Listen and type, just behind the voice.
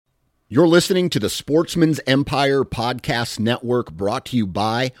You're listening to the Sportsman's Empire Podcast Network, brought to you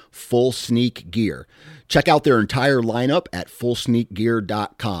by Full Sneak Gear. Check out their entire lineup at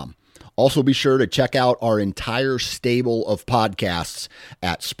fullsneakgear.com. Also be sure to check out our entire stable of podcasts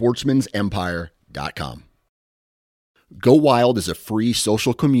at sportsmansempire.com. Go Wild is a free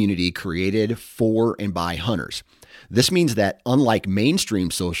social community created for and by hunters. This means that unlike mainstream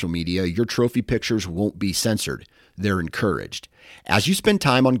social media, your trophy pictures won't be censored. They're encouraged. As you spend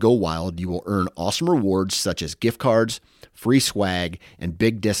time on Go Wild, you will earn awesome rewards such as gift cards, free swag, and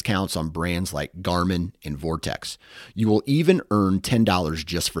big discounts on brands like Garmin and Vortex. You will even earn $10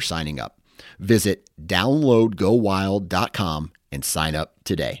 just for signing up. Visit downloadgowild.com and sign up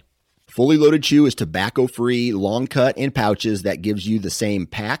today. Fully Loaded Chew is tobacco-free, long cut, and pouches that gives you the same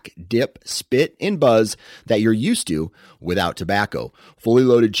pack, dip, spit, and buzz that you're used to without tobacco. Fully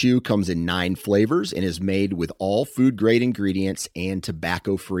Loaded Chew comes in 9 flavors and is made with all food-grade ingredients and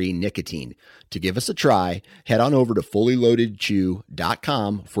tobacco-free nicotine. To give us a try, head on over to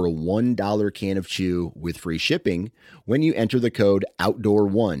fullyloadedchew.com for a $1 can of chew with free shipping when you enter the code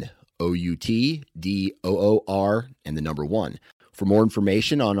OUTDOOR1, OUTDOOR, and the number 1. For more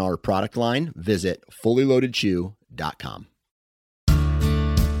information on our product line, visit fullyloadedchew.com.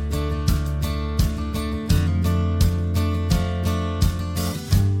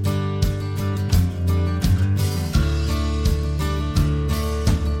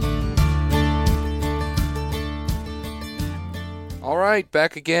 All right,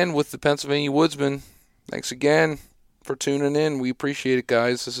 back again with the Pennsylvania Woodsman. Thanks again for tuning in. We appreciate it,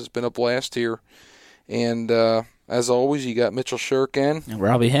 guys. This has been a blast here. And as always, you got Mitchell Shirk and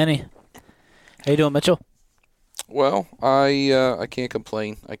Robbie Henney. How you doing, Mitchell? Well, I can't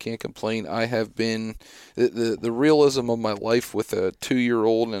complain. I have been the realism of my life with a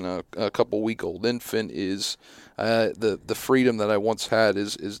 2-year-old and a couple-week-old infant is the freedom that I once had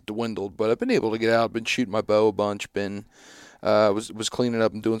is dwindled. But I've been able to get out. Been shooting my bow a bunch. Was cleaning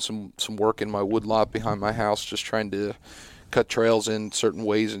up and doing some work in my wood lot behind my house, just trying to cut trails in certain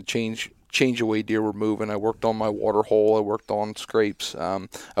ways and change the way deer were moving. I worked on my water hole. I worked on scrapes.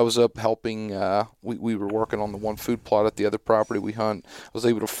 I was up helping. We were working on the one food plot at the other property we hunt. I was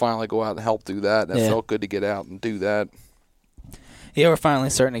able to finally go out and help do that. And It felt good to get out and do that. Yeah, we're finally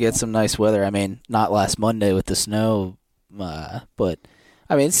starting to get some nice weather. I mean, not last Monday with the snow, but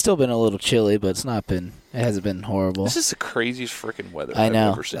I mean, it's still been a little chilly, but it hasn't been horrible. This is the craziest freaking weather I've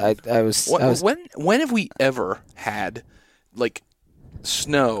ever seen. When have we ever had like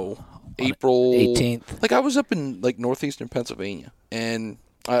snow? April 18th. Like I was up in like northeastern Pennsylvania, and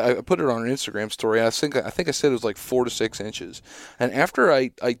I put it on an Instagram story. I think I said it was like 4 to 6 inches. And after I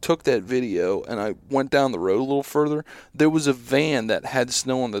took that video and I went down the road a little further, there was a van that had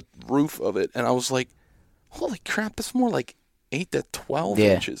snow on the roof of it, and I was like, "Holy crap! It's more like 8 to 12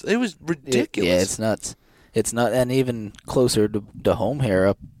 inches." It was ridiculous. It's nuts. It's not, and even closer to home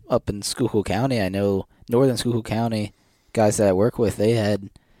here, up in Schuylkill County. I know northern Schuylkill County guys that I work with, they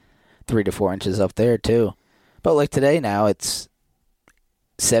had 3 to 4 inches up there too. But like today now, it's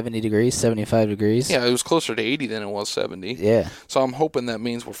 70 degrees, 75 degrees. Yeah, it was closer to 80 than it was 70. Yeah. So I'm hoping that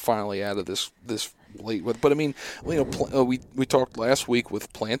means we're finally out of this late weather. But I mean, we talked last week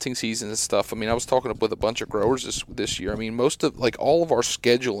with planting season and stuff. I mean, I was talking with a bunch of growers this year. I mean, most of all of our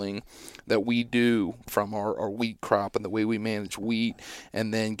scheduling that we do from our wheat crop and the way we manage wheat,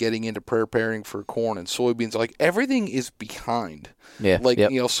 and then getting into preparing for corn and soybeans, like everything is behind. Yeah.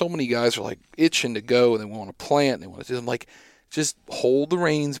 So many guys are like itching to go and they want to plant and they want to do them. Like, just hold the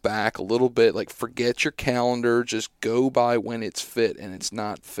reins back a little bit. Like, forget your calendar. Just go by when it's fit, and it's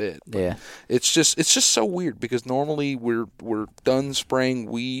not fit. But yeah. It's just so weird because normally we're done spraying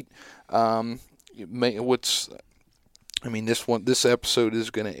wheat. This episode is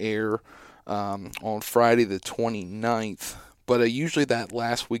going to air on Friday the 29th. But usually that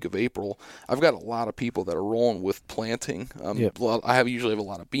last week of April, I've got a lot of people that are rolling with planting. I usually have a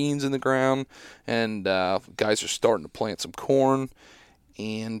lot of beans in the ground, and guys are starting to plant some corn.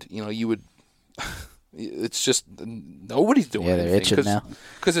 And you would, it's just nobody's doing anything. They're itching now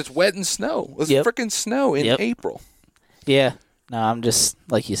because it's wet and snow. It's freaking snow in April. Yeah, no, I'm just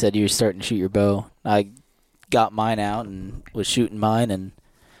like you said. You're starting to shoot your bow. I got mine out and was shooting mine and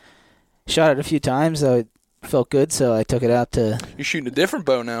shot it a few times. Felt good, so I took it out to... You're shooting a different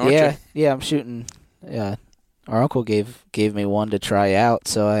bow now, aren't you? Yeah, I'm shooting... Yeah, our uncle gave me one to try out,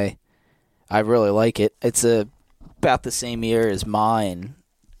 so I really like it. It's about the same year as mine.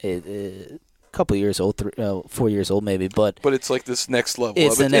 A couple years old, 4 years old maybe, but it's like this next level.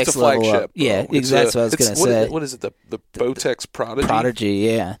 It's the next level up. Yeah, exactly. That's what I was going to say. What is it? The Botex Prodigy? Prodigy,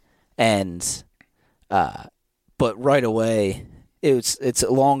 yeah. And, but right away, It's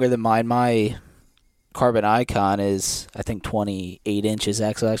longer than mine. My Carbon Icon is, I think, 28 inches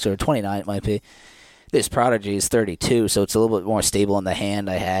actually, or 29 it might be. This Prodigy is 32, so it's a little bit more stable in the hand.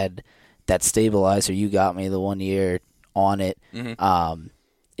 I had that stabilizer you got me the 1 year on it. Mm-hmm.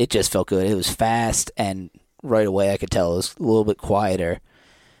 It just felt good. It was fast, and right away I could tell it was a little bit quieter.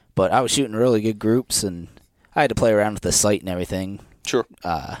 But I was shooting really good groups, and I had to play around with the sight and everything. Sure.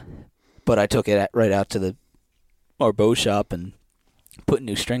 But I took it right out to our bow shop and put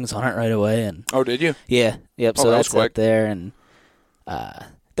new strings on it right away. And oh, did you? Yeah. Yep. Oh, so that that's was quick. up there, and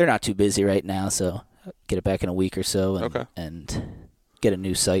they're not too busy right now, so I'll get it back in a week or so, and get a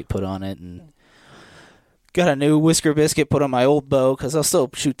new sight put on it, and got a new Whisker Biscuit put on my old bow because I'll still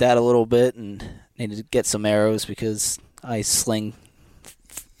shoot that a little bit, and need to get some arrows because I sling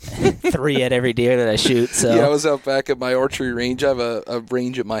 3 at every deer that I shoot. So yeah, I was out back at my archery range. I have a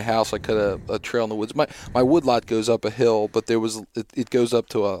range at my house. I cut a trail in the woods. My woodlot goes up a hill, but it goes up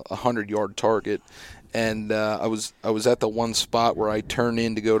to a 100-yard target. And I was at the one spot where I turn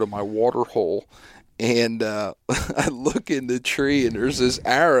in to go to my water hole, and I look in the tree, and there's this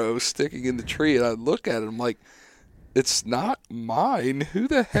arrow sticking in the tree, and I look at it, I'm like, it's not mine. Who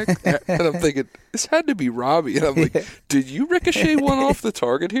the heck? And I'm thinking, this had to be Robbie. And I'm like, did you ricochet one off the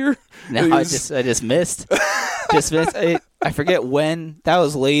target here? No, I just missed. I forget when. That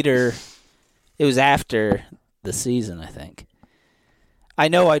was later. It was after the season, I think. I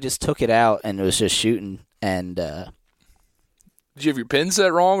know I just took it out and it was just shooting. And did you have your pin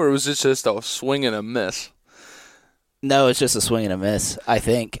set wrong, or was it just a swing and a miss? No, it's just a swing and a miss, I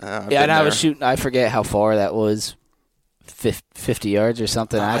think. Yeah, and I was shooting. I forget how far that was. 50 yards or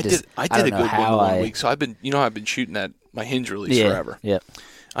something. I did a good one week. So I've been shooting at my hinge release forever. Yeah.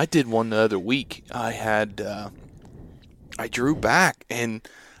 I did one the other week. I drew back, and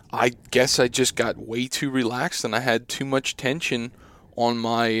I guess I just got way too relaxed, and I had too much tension on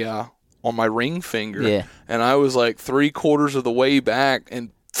my ring finger. Yeah. And I was like 3/4 of the way back, and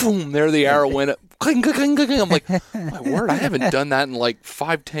boom, there the arrow went up. Cling, cling, cling, cling. I'm like, my word, I haven't done that in like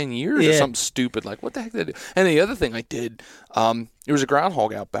 5-10 years or something stupid. Like, what the heck did I do? And the other thing I did, there was a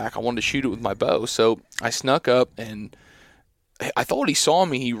groundhog out back. I wanted to shoot it with my bow. So I snuck up, and I thought he saw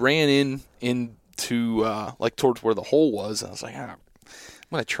me. He ran into like towards where the hole was. And I was like, I'm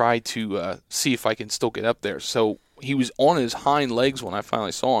going to try to see if I can still get up there. So he was on his hind legs when I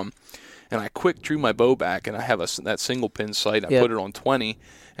finally saw him. And I quick drew my bow back, and I have that single pin sight. I put it on 20.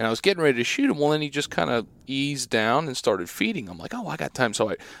 And I was getting ready to shoot him. Well, then he just kind of eased down and started feeding. I'm like, oh, I got time.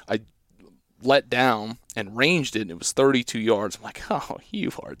 So I let down and ranged it, and it was 32 yards. I'm like, oh,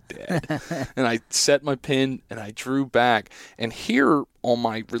 you are dead. And I set my pin, and I drew back. And here on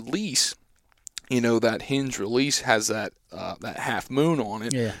my release, that hinge release has that half moon on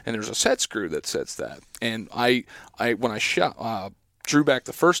it, and there's a set screw that sets that. And I when I shot drew back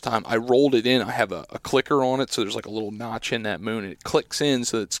the first time, I rolled it in. I have a clicker on it, so there's like a little notch in that moon, and it clicks in,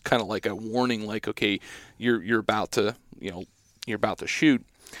 so it's kind of like a warning, like, okay, you're about to shoot.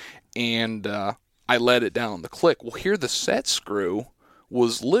 And I let it down on the click. Well, here the set screw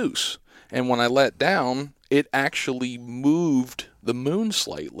was loose, and when I let down, it actually moved the moon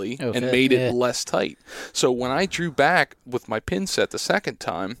slightly and made it less tight. So when I drew back with my pin set the second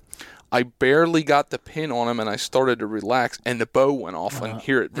time, I barely got the pin on him, and I started to relax, and the bow went off, and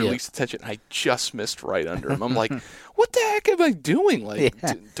here it released the tension. I just missed right under him. I'm like, what the heck am I doing? Like,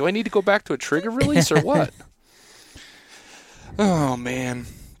 do I need to go back to a trigger release or what? Oh, man.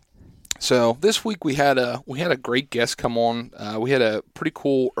 So this week we had a great guest come on. We had a pretty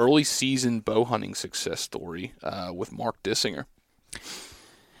cool early season bow hunting success story with Mark Dissinger.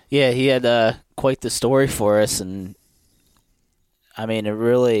 Yeah, he had quite the story for us, and I mean, it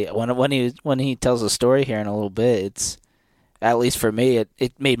really when he tells a story here in a little bit, it's, at least for me,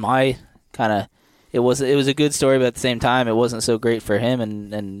 it made my kind of, it was a good story, but at the same time, it wasn't so great for him,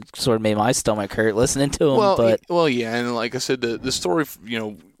 and sort of made my stomach hurt listening to him. Well, yeah, and like I said, the story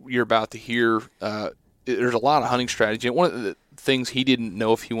you're about to hear, there's a lot of hunting strategy. And one of the things he didn't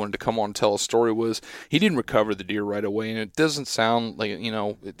know if he wanted to come on and tell a story was he didn't recover the deer right away, and it doesn't sound like,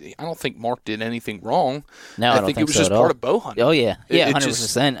 I don't think Mark did anything wrong. No, I don't think it was so just at part all. of bow hunting. Oh yeah,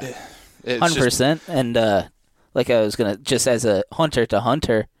 100%, 100%. And like I was gonna, just as a hunter to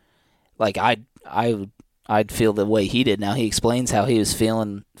hunter, like I'd feel the way he did. Now he explains how he was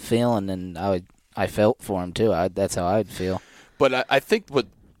feeling, and I felt for him too. That's how I'd feel. But I think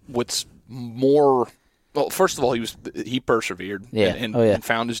what's more, well, first of all, he persevered and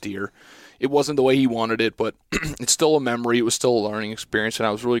found his deer. It wasn't the way he wanted it, but it's still a memory. It was still a learning experience, and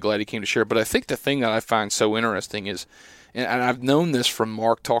I was really glad he came to share. But I think the thing that I find so interesting is, and I've known this from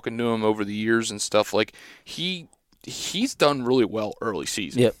Mark, talking to him over the years and stuff, like he he's done really well early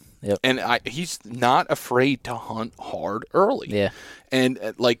season. Yep. And he's not afraid to hunt hard early. Yeah. And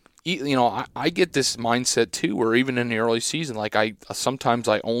I get this mindset too, where even in the early season, like sometimes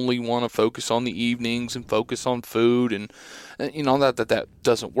I only want to focus on the evenings and focus on food, and that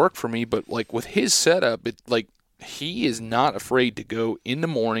doesn't work for me. But like with his setup, he is not afraid to go in the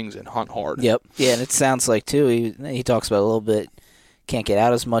mornings and hunt hard. Yep. Yeah, and it sounds like too. He talks about a little bit. Can't get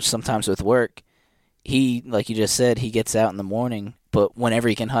out as much sometimes with work. He, like you just said, he gets out in the morning, but whenever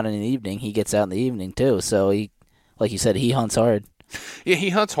he can hunt in the evening, he gets out in the evening too. So he, like you said, he hunts hard. Yeah, he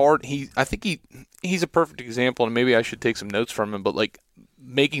hunts hard. I think he's a perfect example, and maybe I should take some notes from him. But like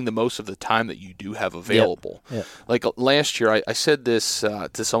making the most of the time that you do have available. Yep. Like last year, I said this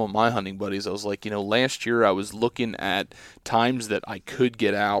to some of my hunting buddies. I was like, last year I was looking at times that I could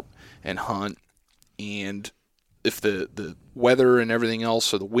get out and hunt, and if the weather and everything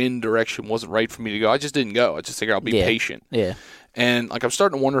else or the wind direction wasn't right for me to go, I just didn't go. I just figured I'll be patient. Yeah. And like I'm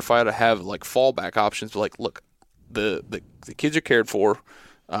starting to wonder if I ought to have like fallback options. But like, look, the kids are cared for,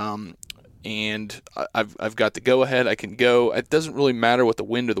 and I've got the go ahead. I can go. It doesn't really matter what the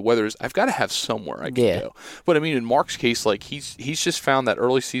wind or the weather is. I've got to have somewhere I can go. But I mean, in Mark's case, like he's just found that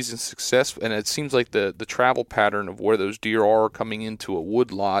early season success, and it seems like the travel pattern of where those deer are coming into a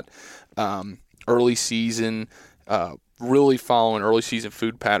wood lot, early season. Really following early season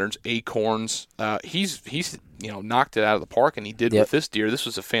food patterns, acorns. He's knocked it out of the park, and he did with this deer. This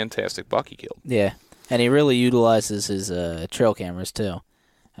was a fantastic buck he killed. Yeah, and he really utilizes his trail cameras too.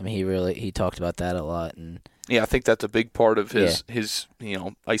 I mean, he talked about that a lot, and I think that's a big part of his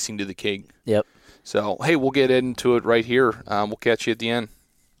icing to the cake. Yep. So hey, we'll get into it right here. We'll catch you at the end.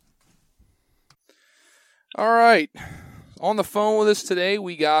 All right, on the phone with us today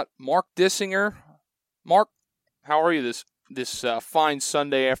we got Mark Dissinger. Mark, how are you this fine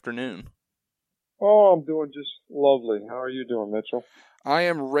Sunday afternoon? Oh, I'm doing just lovely. How are you doing, Mitchell? I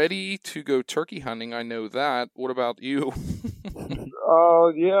am ready to go turkey hunting. I know that. What about you?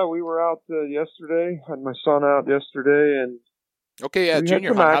 Yeah, we were out yesterday. Had my son out yesterday, and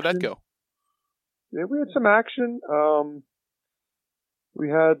junior hunt. How'd that go? Yeah, we had some action. We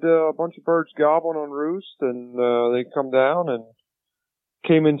had a bunch of birds gobbling on roost, and they come down and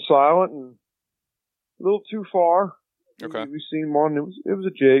came in silent and a little too far. Okay. We seen one. It was a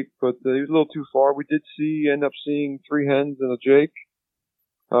jake, but he was a little too far. We did end up seeing 3 hens and a jake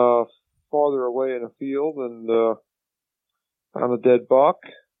farther away in a field, and on a dead buck.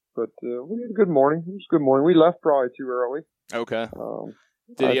 But we had a good morning. It was a good morning. We left probably too early. Okay.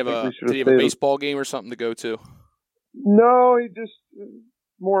 Did he have a baseball game or something to go to? No, he just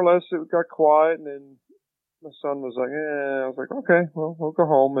more or less it got quiet, and then my son was like, I was like, okay, well, we'll go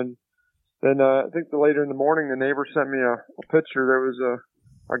home. And then I think later in the morning, the neighbor sent me a picture. There was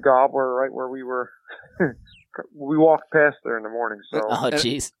a gobbler right where we were. We walked past there in the morning. So,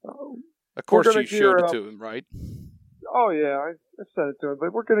 jeez. Of course, you showed it to him, right? Oh yeah, I sent it to him.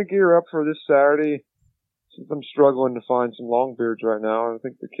 But we're going to gear up for this Saturday. Since I'm struggling to find some longbeards right now, I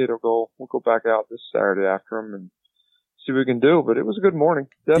think the kid we'll go back out this Saturday after him and see what we can do. But it was a good morning,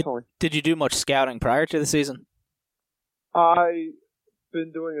 definitely. Did you do much scouting prior to the season? I've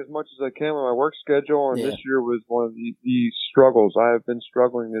been doing as much as I can with my work schedule, and this year was one of the struggles. I have been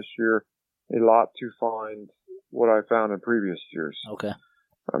struggling this year a lot to find what I found in previous years. Okay.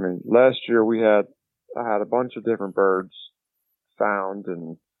 I mean, last year I had a bunch of different birds found,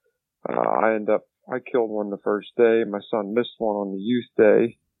 and I killed one the first day. My son missed one on the youth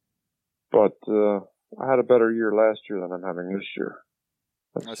day, but I had a better year last year than I'm having this year.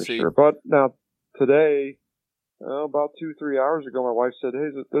 That's for sure. But now today, about 2-3 hours ago, my wife said, "Hey,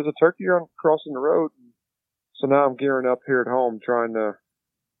 there's a turkey crossing the road." So now I'm gearing up here at home, trying to.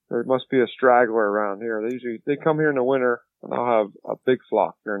 There must be a straggler around here. They come here in the winter, and I'll have a big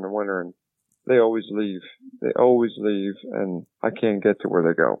flock here in the winter, and they always leave. And I can't get to where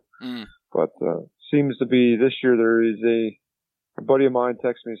they go. Mm. But seems to be this year there is a buddy of mine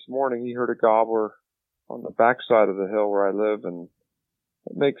texted me this morning. He heard a gobbler on the backside of the hill where I live, and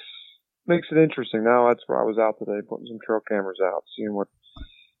it makes it interesting. Now that's where I was out today, putting some trail cameras out, seeing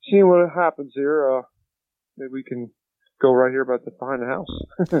what happens here. Maybe we can go right here behind the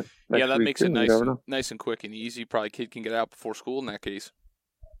house. Yeah, that makes it nice and quick and easy. Probably kid can get out before school in that case.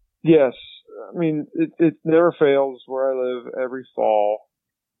 Yes, I mean it never fails where I live. Every fall,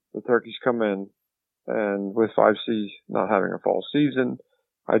 the turkeys come in, and with 5C not having a fall season,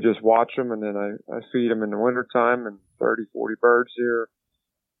 I just watch them, and then I feed them in the wintertime, and 30, 40 birds here,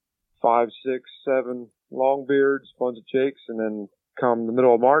 5, 6, 7 longbeards, bunch of jakes, and then come the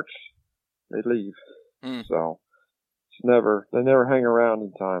middle of March, they leave. So they never hang around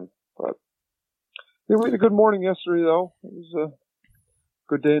in time. But Yeah, we had a good morning yesterday, though. It was a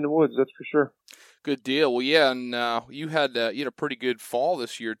good day in the woods, that's for sure. Good deal. Well, yeah, and you had a pretty good fall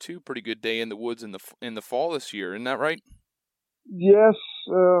this year too. Pretty good day in the woods in the fall this year. Isn't that right? Yes,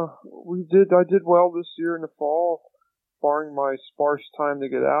 we did. I did well this year in the fall, barring my sparse time to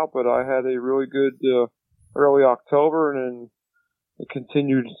get out. But I had a really good early October, and then it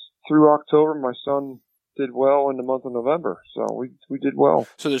continued through October. My son did well in the month of November, so we did well.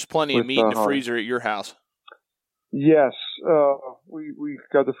 So there's plenty of meat in the freezer at your house. Yes, we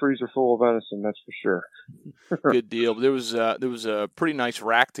got the freezer full of venison. That's for sure. Good deal. There was a pretty nice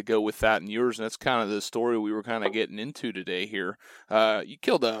rack to go with that in yours, and that's kind of the story we were kind of getting into today here. You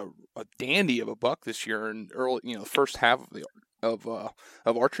killed a dandy of a buck this year in early, the first half of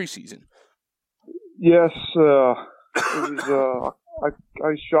archery season. Yes, it was.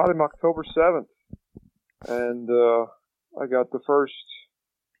 I shot him October 7th, and I got the first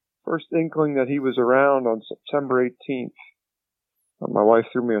inkling that he was around on September 18th. My wife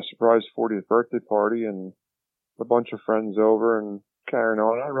threw me a surprise 40th birthday party and a bunch of friends over and carrying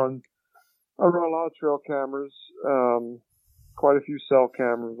on. I run a lot of trail cameras, quite a few cell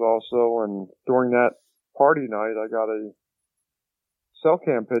cameras also. And during that party night, I got a cell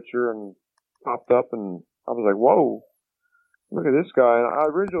cam picture and popped up, and I was like, "Whoa, look at this guy!" And I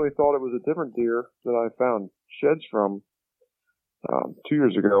originally thought it was a different deer that I found sheds from 2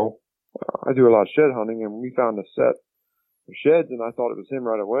 years ago. I do a lot of shed hunting, and we found a set of sheds, and I thought it was him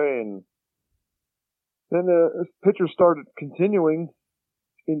right away. And then the picture started continuing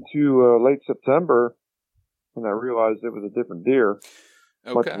into late September, and I realized it was a different deer,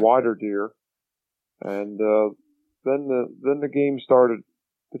 much wider deer. And then the game started.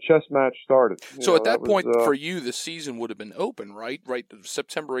 The chess match started. So at that point, for you, the season would have been open, right? Right,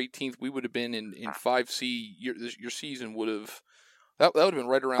 September 18th, we would have been in 5C. Your season would have that would have been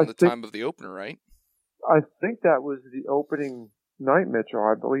right around the time of the opener, right? I think that was the opening night, Mitchell.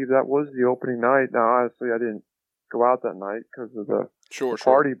 I believe that was the opening night. Now, honestly, I didn't go out that night because of the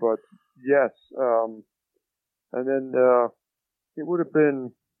party, but yes. And then it would have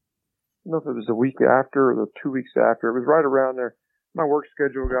been, I don't know if it was the week after or the 2 weeks after. It was right around there. My work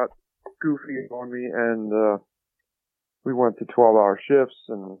schedule got goofy on me, and we went to 12-hour shifts.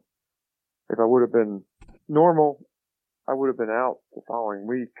 And if I would have been normal, I would have been out the following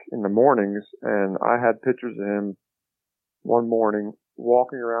week in the mornings. And I had pictures of him one morning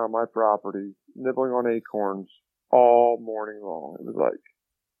walking around my property, nibbling on acorns all morning long. It was like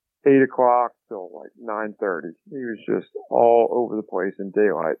 8 o'clock till like 9:30. He was just all over the place in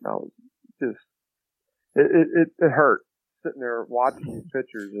daylight, and I was just it hurt sitting there watching these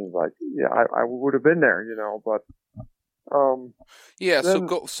pictures, and like, yeah, I would have been there, but yeah.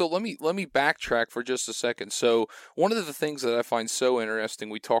 So let me backtrack for just a second. So one of the things that I find so interesting,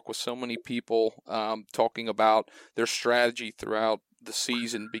 we talk with so many people talking about their strategy throughout the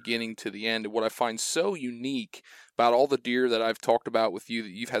season, beginning to the end. And what I find so unique about all the deer that I've talked about with you, that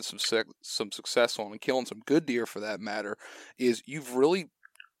you've had some success on, and killing some good deer for that matter, is you've really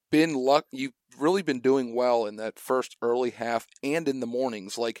been doing well in that first early half and in the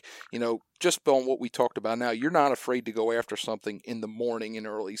mornings. Like, just on what we talked about now, you're not afraid to go after something in the morning in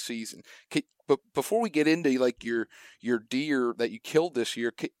early season. But before we get into like your deer that you killed this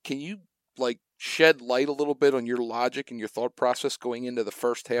year, can you like shed light a little bit on your logic and your thought process going into the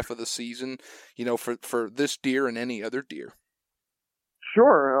first half of the season, for this deer and any other deer?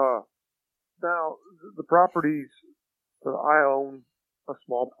 Sure. Now, the properties that I own a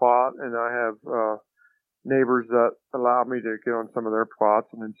small plot, and I have neighbors that allow me to get on some of their plots,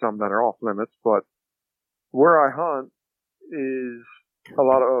 and then some that are off limits. But where I hunt is a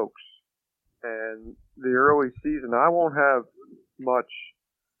lot of oaks, and the early season I won't have much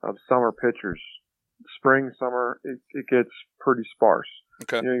of summer pictures. Spring, summer, it gets pretty sparse.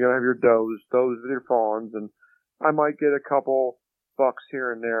 Okay. You gotta have your does with your fawns, and I might get a couple bucks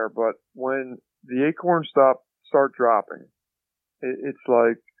here and there. But when the acorns start dropping, it's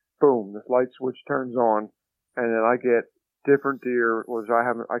like, boom, this light switch turns on, and then I get different deer, which I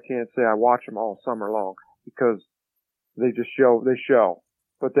can't say I watch them all summer long, because they show,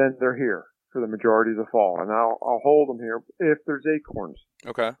 but then they're here for the majority of the fall, and I'll hold them here if there's acorns.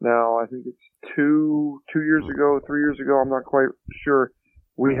 Okay. Now, I think it's 3 years ago, I'm not quite sure,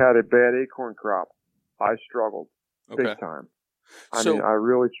 we had a bad acorn crop. I struggled big time. I mean, I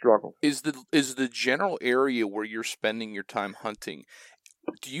really struggled. Is the general area where you're spending your time hunting,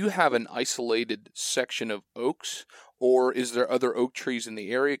 do you have an isolated section of oaks, or is there other oak trees in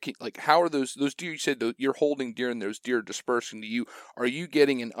the area? Like, how are those deer? You said you're holding deer and those deer are dispersing to you. Are you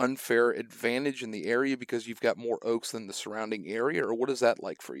getting an unfair advantage in the area because you've got more oaks than the surrounding area, or what is that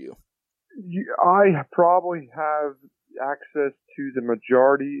like for you? I probably have access to the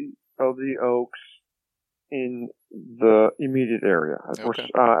majority of the oaks in the immediate area. Okay.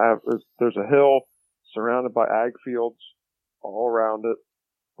 There's a hill surrounded by ag fields all around it,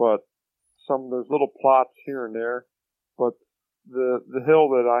 but there's little plots here and there. But the hill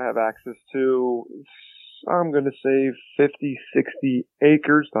that I have access to, I'm going to say 50, 60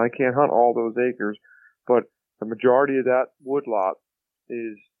 acres. I can't hunt all those acres, but the majority of that woodlot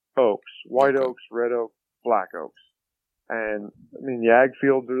is oaks, white oaks, red oak, black oaks. And I mean, the ag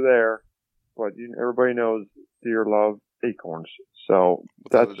fields are there, but everybody knows deer love acorns. So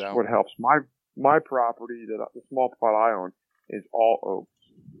that's what helps. My property, the small plot I own, is all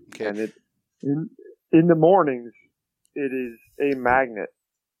oaks. Okay. And in the mornings, it is a magnet.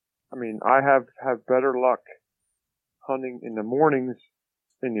 I mean, I have better luck hunting in the mornings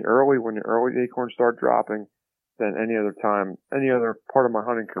when the early acorns start dropping than any other time, any other part of my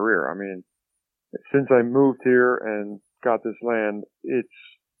hunting career. I mean, since I moved here and got this land, it's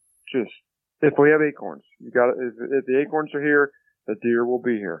just, if we have acorns, if the acorns are here, the deer will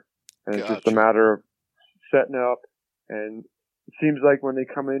be here. And It's just a matter of setting up. And it seems like when they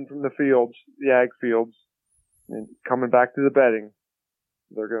come in from the fields, the ag fields, and coming back to the bedding,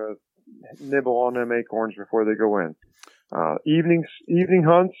 they're going to nibble on them acorns before they go in. Evening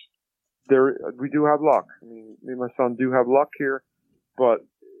hunts, we do have luck. I mean, me and my son do have luck here, but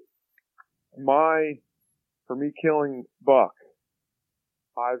for me killing buck,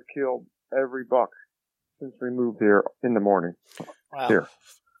 I've killed every buck since we moved here in the morning. Wow. Here.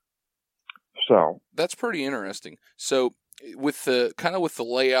 So that's pretty interesting. So with the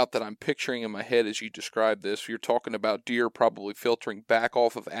layout that I'm picturing in my head as you describe this, you're talking about deer probably filtering back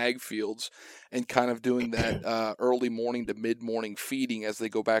off of ag fields and kind of doing that early morning to mid-morning feeding as they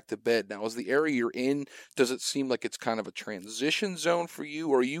go back to bed. Now, is the area you're in, does it seem like it's kind of a transition zone for you,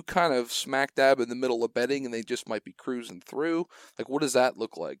 or are you kind of smack dab in the middle of bedding and they just might be cruising through? Like, what does that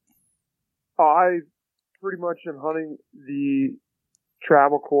look like? I pretty much am hunting the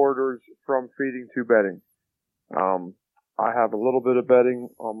travel corridors from feeding to bedding. I have a little bit of bedding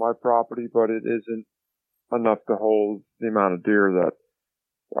on my property, but it isn't enough to hold the amount of deer that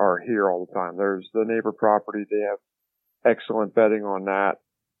are here all the time. There's the neighbor property. They have excellent bedding on that.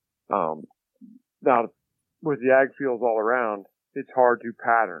 Now, with the ag fields all around, it's hard to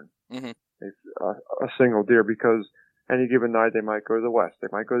pattern a single deer because any given night they might go to the west, they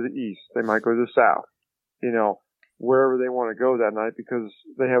might go to the east, they might go to the south, wherever they want to go that night because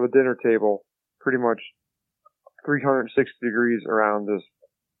they have a dinner table pretty much 360 degrees around this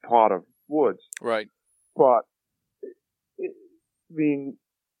plot of woods. Right. But, I mean,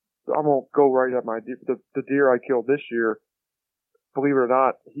 I won't go right at the deer I killed this year. Believe it or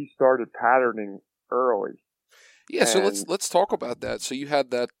not, he started patterning early. Yeah, so let's talk about that. So you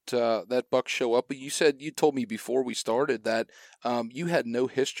had that buck show up, but you told me before we started that you had no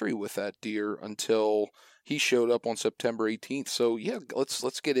history with that deer until he showed up on September 18th. So yeah,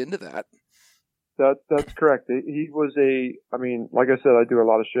 let's get into that. That's correct. He was like I said, I do a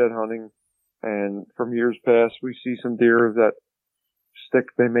lot of shed hunting, and from years past, we see some deer that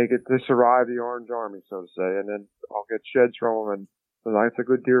they make it to survive the Orange Army, so to say, and then I'll get sheds from them, and that's a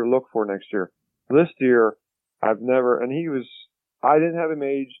good deer to look for next year. This deer, I didn't have him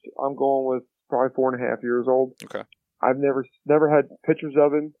aged. I'm going with probably 4.5 years old. Okay. I've never had pictures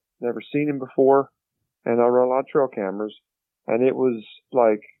of him, never seen him before, and I run a lot of trail cameras, and it was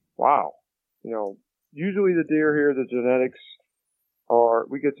like, wow. Usually the deer here, the genetics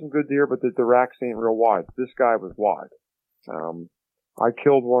we get some good deer, but the racks ain't real wide. This guy was wide. I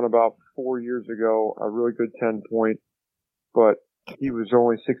killed one about 4 years ago, a really good 10-point, but he was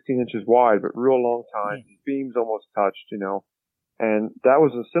only 16 inches wide, but real long tines. His beams almost touched, and that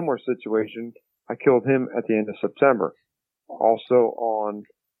was a similar situation. I killed him at the end of September, also on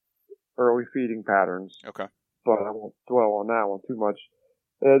early feeding patterns. Okay. But I won't dwell on that one too much.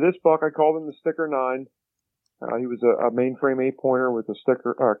 This buck, I called him the Sticker 9. He was a mainframe 8-pointer with a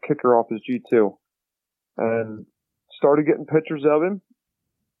kicker off his G2. And started getting pictures of him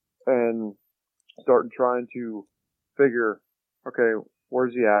and started trying to figure, okay,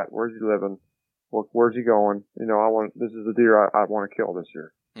 where's he at? Where's he living? Where's he going? This is the deer I want to kill this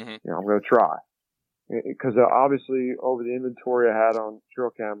year. Mm-hmm. I'm going to try. Because obviously over the inventory I had on trail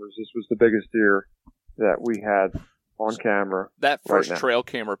cameras, this was the biggest deer that we had on camera. That first trail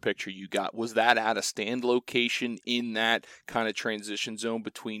camera picture you got, was that at a stand location in that kind of transition zone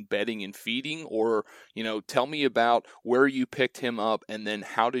between bedding and feeding? Or, tell me about where you picked him up, and then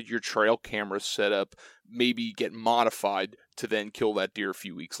how did your trail camera setup maybe get modified to then kill that deer a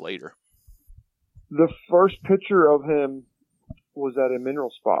few weeks later? The first picture of him was at a mineral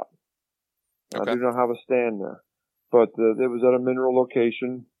spot. Okay. I do not have a stand there, but it was at a mineral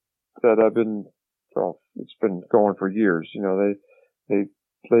location that it's been going for years. They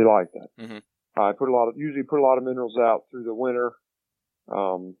like that. Mm-hmm. I usually put a lot of minerals out through the winter.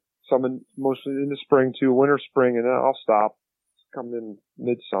 Mostly in the spring too, winter, spring, and then I'll stop. Coming in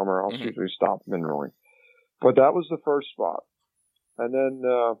midsummer, I'll usually stop mineraling. But that was the first spot. And then,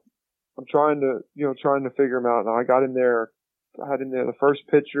 I'm trying to figure him out. And I got him there. I had him there the first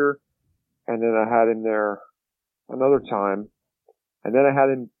picture, and then I had him there another time. And then I had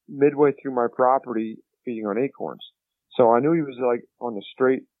him midway through my property feeding on acorns. So I knew he was like on the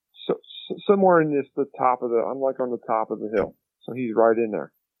straight, somewhere in I'm like on the top of the hill. So he's right in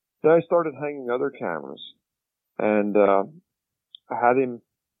there. Then I started hanging other cameras, and, I had him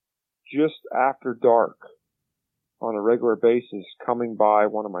just after dark on a regular basis coming by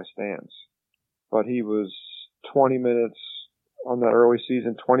one of my stands. But he was 20 minutes on that early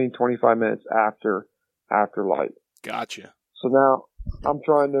season, 25 minutes after light. Gotcha. So now I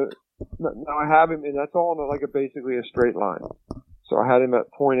have him, and that's all in basically a straight line. So I had him at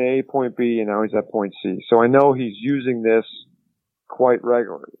point A, point B, and now he's at point C. So I know he's using this quite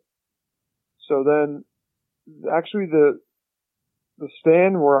regularly. So then, actually the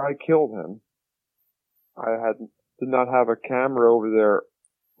stand where I killed him, I did not have a camera over there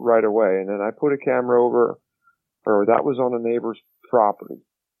right away, and then I put a camera that was on a neighbor's property.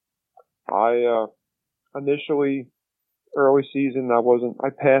 I initially, early season, I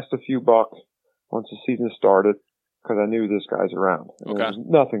passed a few bucks once the season started because I knew this guy's around. And there was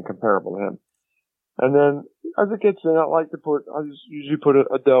nothing comparable to him. And then as it gets in, I just usually put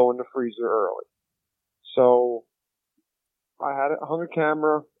a doe in the freezer early. So I hung a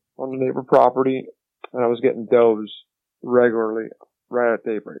camera on the neighbor property, and I was getting does regularly right at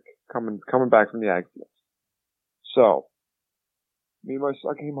daybreak, coming back from the ag fields. So,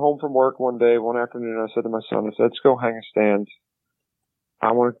 I came home from work one afternoon, I said to my son, let's go hang a stand.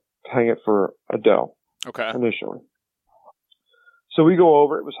 I want to hang it for a doe. Okay. Initially. So we go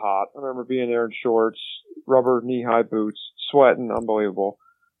over, it was hot. I remember being there in shorts, rubber knee-high boots, sweating, unbelievable.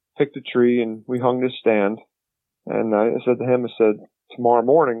 Picked a tree, and we hung this stand. And I said to him, tomorrow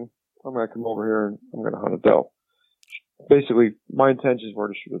morning, I'm going to come over here and I'm going to hunt a doe. Basically, my intentions were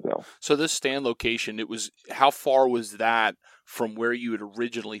to shoot a doe. So this stand location, how far was that from where you had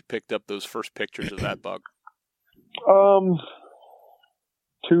originally picked up those first pictures of that buck?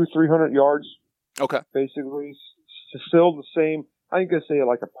 200-300 yards. Okay. Basically, it's still the same. I ain't going to say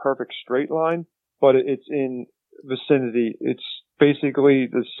like a perfect straight line, but it's in vicinity. It's basically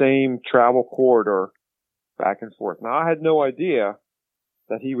the same travel corridor back and forth. Now, I had no idea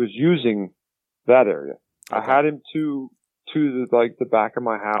that he was using that area. Okay. I had him to the back of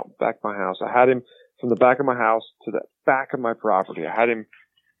my house. I had him from the back of my house to the back of my property. I had him,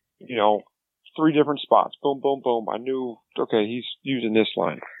 3 different spots. Boom, boom, boom. I knew, okay, he's using this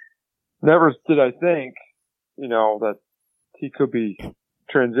line. Never did I think, that he could be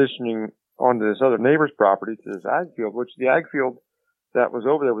transitioning onto this other neighbor's property to this ag field, which the ag field that was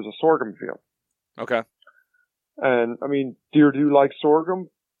over there was a sorghum field. Okay. And, deer do like sorghum,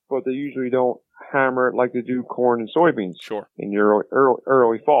 but they usually don't hammer it like they do corn and soybeans. Sure. In your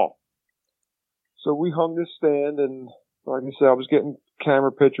early fall. So we hung this stand, and like I said, I was getting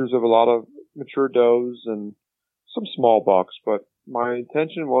camera pictures of a lot of mature does and some small bucks, but my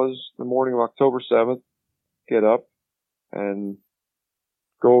intention was the morning of October 7th, get up and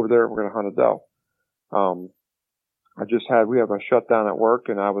go over there. We're going to hunt a doe. We have a shutdown at work,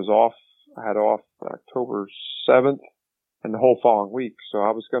 and I had off October 7th and the whole following week. So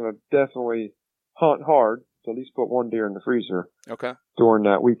I was going to definitely hunt hard to at least put one deer in the freezer. Okay. During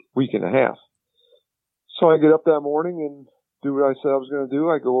that week and a half. So I get up that morning and do what I said I was going to do.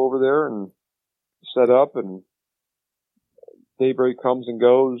 I go over there and set up, and daybreak comes and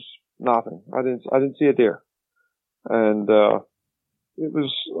goes. Nothing. I didn't see a deer. And, it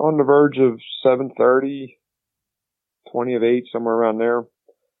was on the verge of 7:30, 20 of 8, somewhere around there.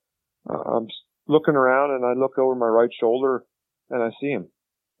 I'm looking around, and I look over my right shoulder, and I see him.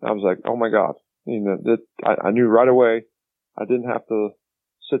 I was like, oh my God. I knew right away. I didn't have to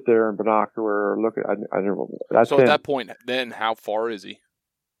sit there and binocular or look at. I didn't. That's so at that point, then how far is he?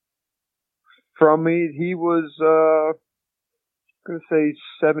 From me, he was going to say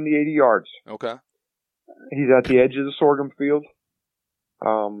 70, 80 yards. Okay. He's at the edge of the sorghum field,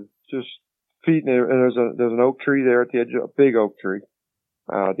 just feeding it. And there's an oak tree there at the edge, a big oak tree,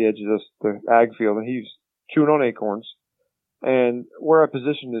 at the edge of the ag field, and he's chewing on acorns. And where I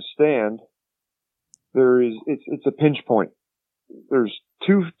positioned this stand, it's a pinch point. There's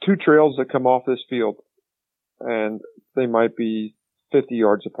two trails that come off this field, and they might be 50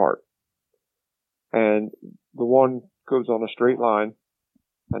 yards apart. and the one goes on a straight line,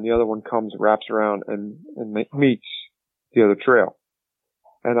 and the other one wraps around and meets the other trail.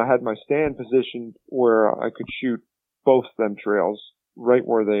 And I had my stand positioned where I could shoot both them trails right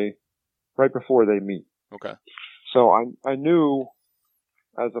before they meet. Okay. So I knew,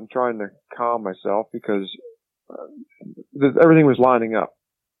 as I'm trying to calm myself, because everything was lining up.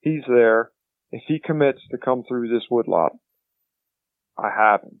 He's there. If he commits to come through this woodlot, I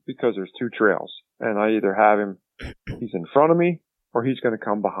have him, because there's two trails, and I either have him, he's in front of me, or he's going to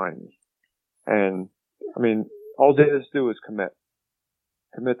come behind me. And I mean, all they just do is commit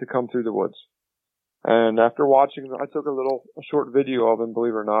to come through the woods. And after watching, I took a short video of him.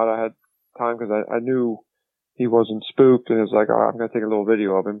 Believe it or not, I had time because I knew he wasn't spooked, and it was like, all right, I'm going to take a little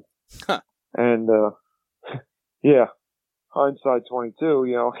video of him. Huh. And yeah, hindsight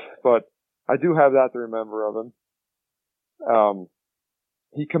 22, but I do have that to remember of him.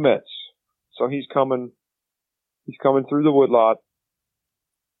 He commits. So he's coming through the woodlot,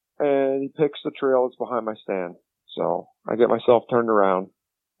 and he picks the trail that's behind my stand. So I get myself turned around,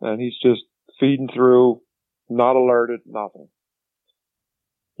 and he's just feeding through, not alerted, nothing.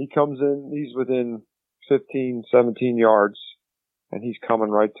 He comes in, he's within 15, 17 yards, and he's coming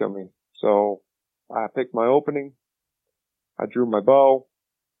right to me. So I picked my opening, I drew my bow,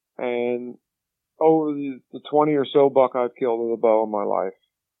 and over the 20 or so buck I've killed with a bow in my life,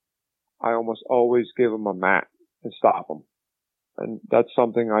 I almost always give him a mat and stop him. And that's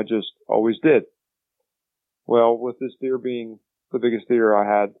something I just always did. Well, with this deer being the biggest deer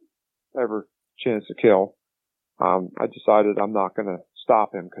I had ever chance to kill, I decided I'm not going to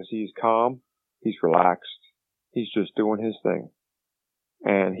stop him because he's calm, he's relaxed, he's just doing his thing.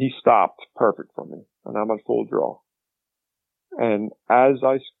 And he stopped perfect for me, and I'm on full draw. And as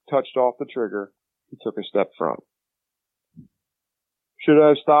I touched off the trigger, he took a step front. Should I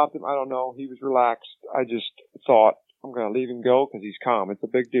have stopped him? I don't know. He was relaxed. I just thought, I'm going to leave him go because he's calm. It's a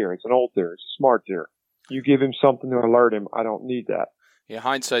big deer. It's an old deer. It's a smart deer. You give him something to alert him. I don't need that. Yeah,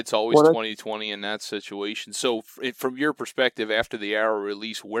 hindsight's always 20/20 in that situation. So, from your perspective, after the arrow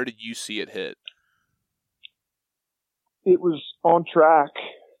release, where did you see it hit? It was on track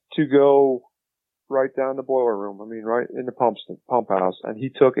to go right down the boiler room. I mean, right in the pump house. And he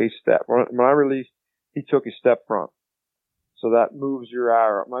took a step. When I released, he took a step front. So that moves your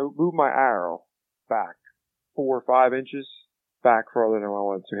arrow. Move my arrow back 4 or 5 inches back further than I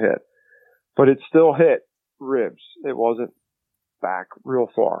wanted to hit. But it still hit ribs. It wasn't back real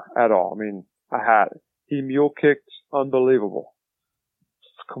far at all. I mean, I had it. He mule kicked unbelievable.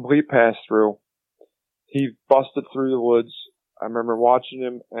 Complete pass through. He busted through the woods. I remember watching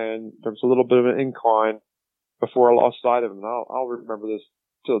him, and there was a little bit of an incline before I lost sight of him. And I'll remember this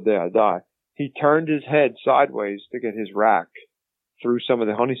till the day I die. He turned his head sideways to get his rack through some of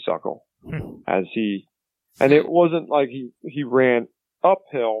the honeysuckle and it wasn't like he ran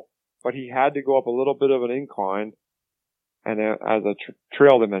uphill, but he had to go up a little bit of an incline, and as I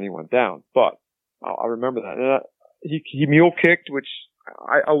trailed him, then he went down. But I remember that. And he mule kicked, which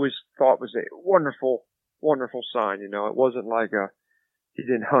I always thought was a wonderful, wonderful sign. It wasn't like he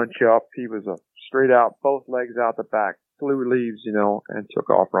didn't hunch up. He was a straight out, both legs out the back, flew leaves, and took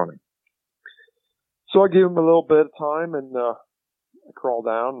off running. So I gave him a little bit of time, and I crawled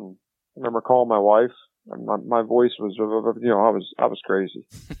down, and I remember calling my wife. And my voice was, I was crazy.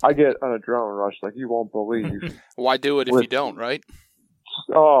 I get an adrenaline rush like you won't believe. Why do it if you don't, right?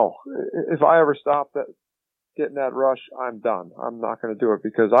 Oh, if I ever stop getting that rush, I'm done. I'm not going to do it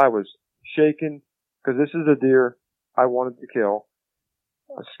because I was shaking because this is a deer I wanted to kill.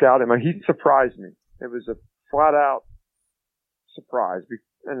 I scouted him, and he surprised me. It was a flat out surprise.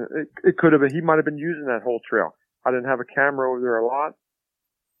 And it could have been, he might have been using that whole trail. I didn't have a camera over there a lot.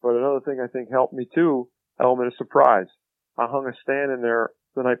 But another thing I think helped me too, element of surprise. I hung a stand in there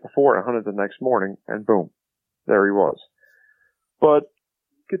the night before and I hunted the next morning, and boom, there he was. But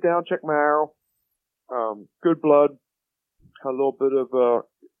get down, check my arrow. Good blood. Had a little bit of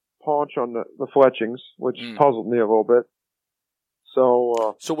paunch on the fletchings, which puzzled me a little bit.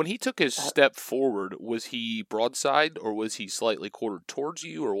 So when he took his step forward, was he broadside or was he slightly quartered towards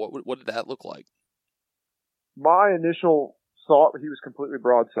you, or what did that look like? My initial thought he was completely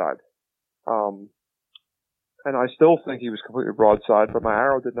broadside. And I still think he was completely broadside, but my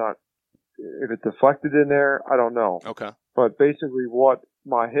arrow did not, if it deflected in there, I don't know. Okay. But basically what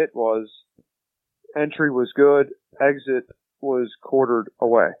my hit was, entry was good, exit was quartered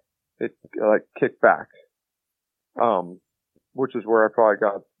away. It kicked back. Which is where I probably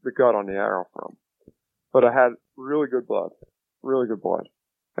got the gut on the arrow from. But I had really good blood.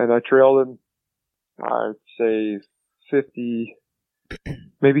 And I trailed him, I'd say 50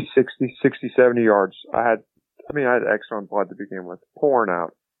 maybe 60, 70 yards. I had excellent blood to begin with, pouring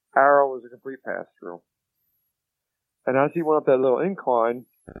out. Arrow was a complete pass-through. And as he went up that little incline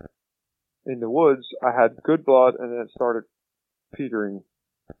in the woods, I had good blood, and then it started petering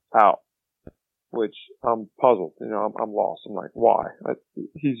out, which I'm puzzled. I'm lost. I'm like, why?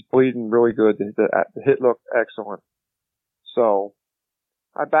 He's bleeding really good. The hit looked excellent. So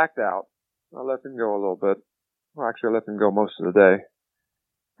I backed out. I let him go a little bit. Well, actually, I let him go most of the day.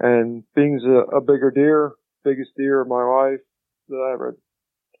 And being a bigger deer, biggest deer of my life that I ever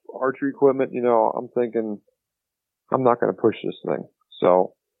archery equipment, I'm thinking I'm not going to push this thing.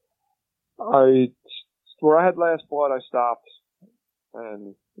 So where I had last blood, I stopped,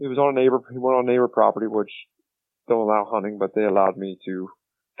 and it was on he went on neighbor property, which don't allow hunting, but they allowed me to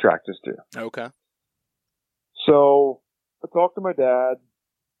track this deer. Okay. So I talked to my dad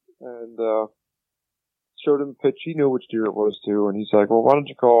and showed him a pitch. He knew which deer it was too, and he's like, well, why don't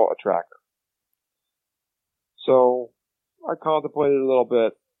you call a tracker? So I contemplated a little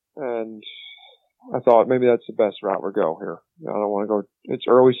bit, and I thought maybe that's the best route we go here. I don't want to go. It's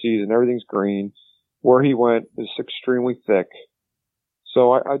early season. Everything's green. Where he went is extremely thick.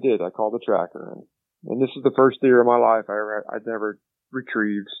 So I did. I called the tracker, and this is the first deer in my life I'd never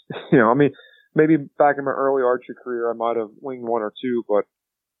retrieved. Maybe back in my early archery career, I might have winged one or two, but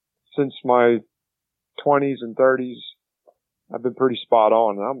since my 20s and 30s, I've been pretty spot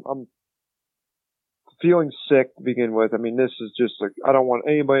on. I'm feeling sick to begin with. I mean, this is just like, I don't want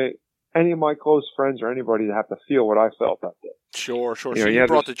any of my close friends or anybody to have to feel what I felt that day. Sure. So you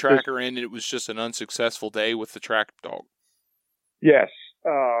brought the tracker in, and it was just an unsuccessful day with the track dog. Yes.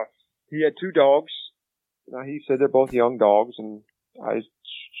 He had two dogs. He said they're both young dogs, and I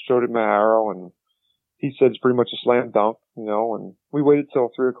showed him my arrow, and he said it's pretty much a slam dunk, and we waited till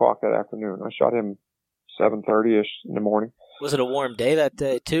 3 o'clock that afternoon. I shot him 7:30-ish in the morning. Was it a warm day that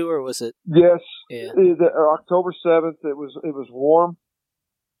day too, or was it? Yes. Yeah. October 7th, it was warm.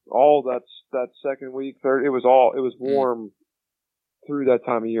 All that second week, third, it was warm through that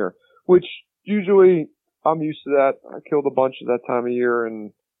time of year, which usually I'm used to that. I killed a bunch at that time of year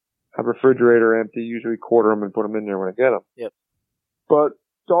and have refrigerator empty, usually quarter them and put them in there when I get them. Yep. But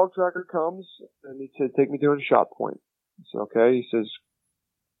dog tracker comes and he said, take me to a shot point. I said, okay. He says,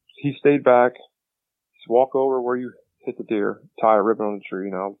 he stayed back. He said, walk over where you hit the deer, tie a ribbon on the tree,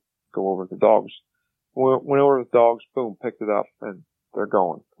 and I'll go over with the dogs. Went over with the dogs, boom, picked it up, and they're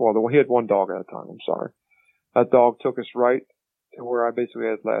going. Well, he had one dog at a time, I'm sorry. That dog took us right to where I basically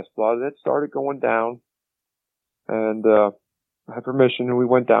had last blood. It started going down, and I had permission, and we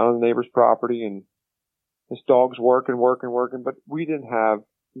went down to the neighbor's property, and this dog's working, but we didn't have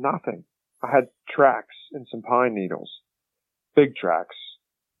nothing. I had tracks and some pine needles, big tracks,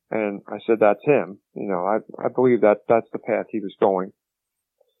 and I said, that's him. I believe that's the path he was going.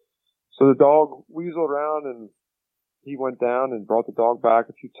 So the dog weaseled around, and he went down and brought the dog back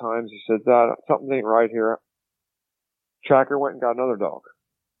a few times. He said, something ain't right here. Tracker went and got another dog.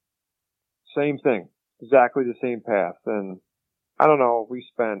 Same thing. Exactly the same path. And I don't know, we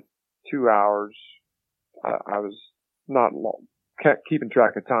spent 2 hours. I was not keeping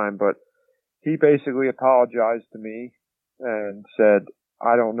track of time, but he basically apologized to me and said,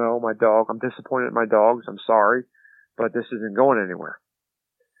 I don't know my dog. I'm disappointed in my dogs. I'm sorry, but this isn't going anywhere.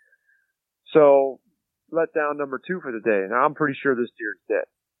 So letdown number 2 for the day. Now I'm pretty sure this deer's dead.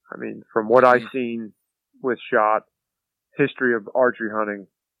 I mean, from what I've seen with shot, history of archery hunting,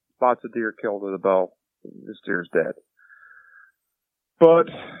 lots of deer killed with a bow. This deer's dead. But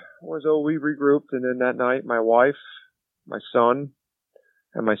we regrouped, and then that night, my wife, my son,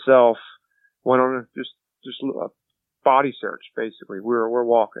 and myself went on just a body search. Basically, we're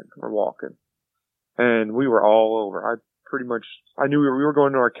walking, and we were all over. I knew we were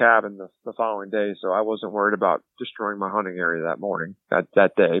going to our cabin the following day, so I wasn't worried about destroying my hunting area that morning,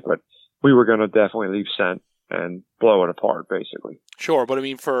 that day. But we were going to definitely leave scent and blow it apart, basically. Sure, but I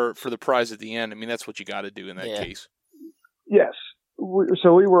mean, for the prize at the end, I mean, that's what you got to do in that case. Yes.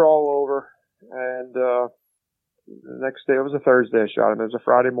 So we were all over, and the next day, it was a Thursday I shot him. It was a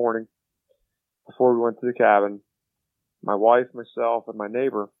Friday morning before we went to the cabin. My wife, myself, and my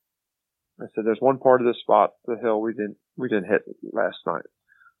neighbor, I said, there's one part of this spot, the hill, we didn't hit last night.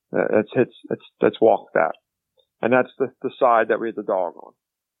 Let's walk that. And that's the side that we had the dog on.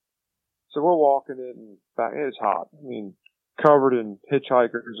 So we're walking it, and back, it's hot. I mean, covered in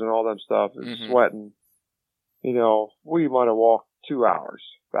hitchhikers and all that stuff, and sweating. We might have walked 2 hours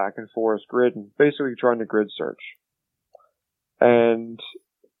back and forth, basically trying to grid search. And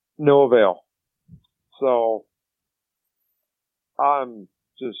no avail. So I'm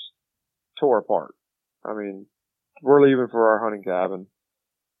just tore apart. I mean, we're leaving for our hunting cabin.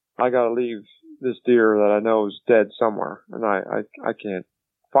 I got to leave this deer that I know is dead somewhere, and I can't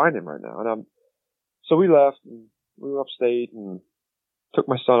find him right now. And so we left, and we went upstate and took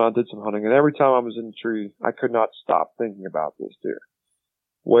my son out, did some hunting, and every time I was in the tree, I could not stop thinking about this deer.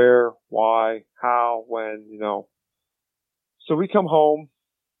 Where, why, how, when, So we come home,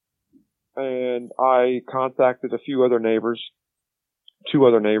 and I contacted a few other neighbors, 2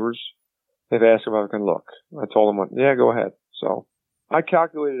 other neighbors. They've asked if I can look. I told them, yeah, go ahead. So I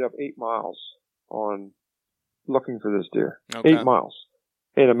calculated up 8 miles on looking for this deer. Okay. 8 miles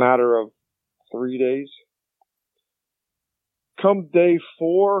in a matter of 3 days. Come day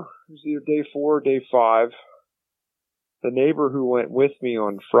 4, it was either day 4 or day 5, the neighbor who went with me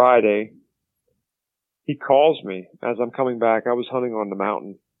on Friday, he calls me as I'm coming back. I was hunting on the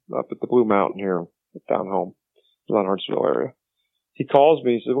mountain, up at the Blue Mountain here, down home, in Hartsville area. He calls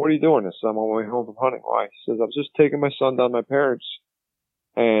me, he says, what are you doing? I said, I'm on my way home from hunting. Why? He says, I was just taking my son down to my parents',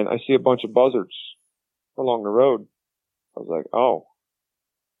 and I see a bunch of buzzards along the road. I was like, oh.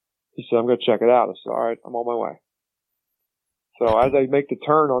 He said, I'm going to check it out. I said, all right, I'm on my way. So as I make the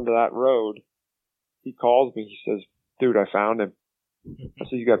turn onto that road, he calls me. He says, dude, I found him. I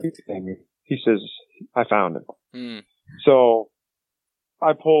said, you got to be kidding me. He says, I found him. So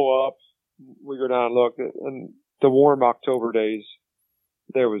I pull up. We go down and look. And the warm October days,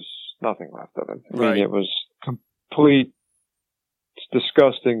 there was nothing left of him. I mean, it was complete,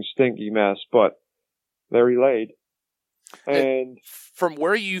 disgusting, stinky mess. But there he laid. And from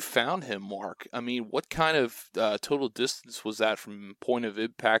where you found him, Mark, I mean, what kind of total distance was that from point of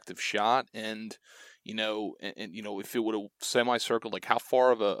impact of shot? And if it would have semicircled, like how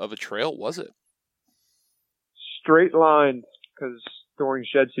far of a trail was it? Straight line, because during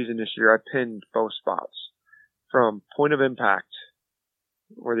shed season this year, I pinned both spots from point of impact,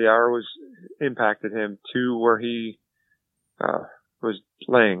 where the arrow was impacted him, to where he was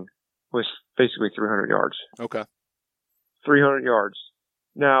laying, was basically 300 yards. Okay. 300 yards.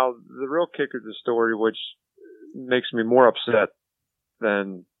 Now, the real kicker of the story, which makes me more upset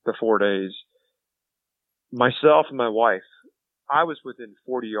than the 4 days, myself and my wife, I was within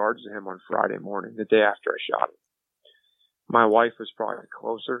 40 yards of him on Friday morning, the day after I shot him. My wife was probably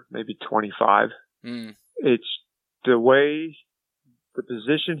closer, maybe 25. It's the way, the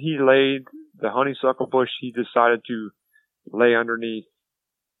position he laid, the honeysuckle bush he decided to lay underneath,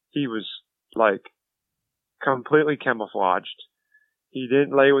 he was like completely camouflaged. He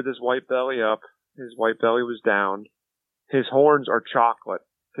didn't lay with his white belly up. His white belly was down. His horns are chocolate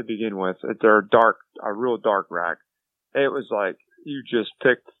to begin with. They're dark, a real dark rack. It was like you just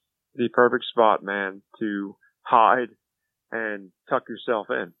picked the perfect spot, man, to hide and tuck yourself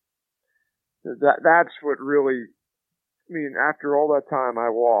in. That's what really, I mean, after all that time I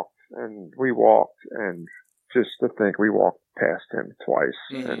walked and we walked, and just to think we walked past him twice,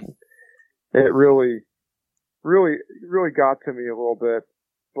 and it really got to me a little bit.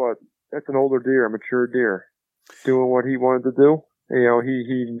 But it's an older deer, a mature deer, doing what he wanted to do.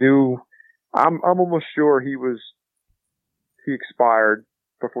 He knew. I'm almost sure he expired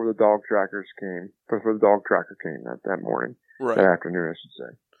before the dog tracker came that morning, right. That afternoon, I should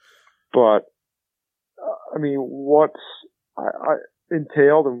say. But I mean, what I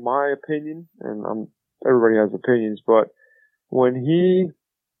entailed, in my opinion, and everybody has opinions, but when he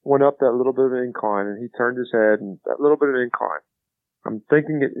went up that little bit of an incline and he turned his head, and that little bit of incline, I'm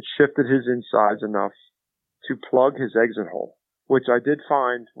thinking it shifted his insides enough to plug his exit hole, which I did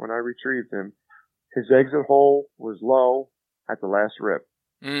find when I retrieved him. His exit hole was low at the last rib.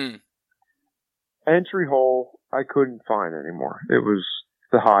 Entry hole, I couldn't find anymore. It was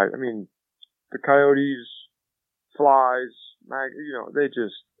the high. I mean, the coyotes, flies, they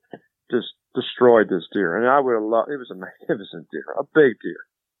just destroyed this deer. And I would have loved, it was a magnificent deer, a big deer,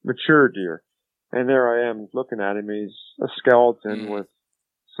 mature deer. And there I am looking at him. He's a skeleton with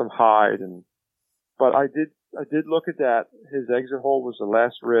some hide. But I did look at that. His exit hole was the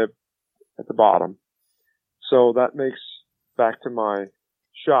last rib at the bottom. So that makes, back to my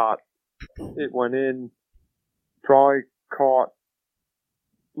shot, it went in, probably caught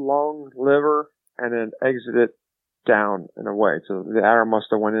lung, liver, and then exited down and away. So the arrow must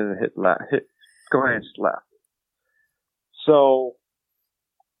have went in and glanced left. So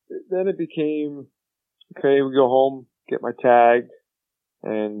then it became, okay, we go home, get my tag,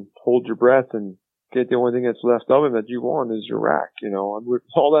 and hold your breath and get the only thing that's left of him that you want is your rack.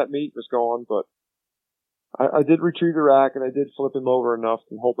 All that meat was gone, but I did retrieve the rack, and I did flip him over enough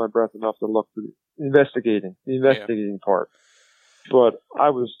and hold my breath enough to look for the investigating part. But I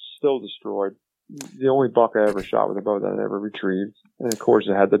was still destroyed. The only buck I ever shot with a bow that I ever retrieved. And of course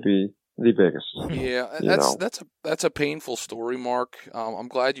it had to be the biggest. Yeah, that's a painful story, Mark. I'm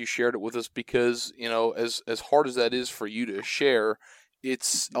glad you shared it with us because, as hard as that is for you to share,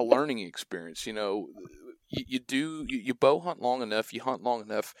 it's a learning experience. You bow hunt long enough, you hunt long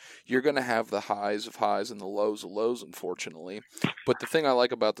enough, you're going to have the highs of highs and the lows of lows, unfortunately. But the thing I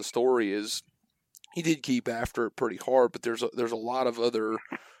like about the story is he did keep after it pretty hard, but there's a lot of other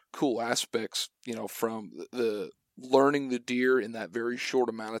cool aspects, from the learning the deer in that very short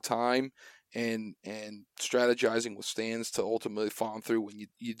amount of time and strategizing with stands to ultimately follow through when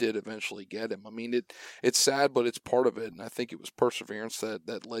you did eventually get him. I mean, it's sad, but it's part of it, and I think it was perseverance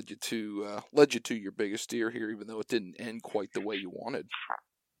that led you to your biggest deer here, even though it didn't end quite the way you wanted.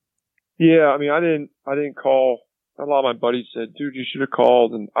 Yeah, I mean, I didn't call. A lot of my buddies said, "Dude, you should have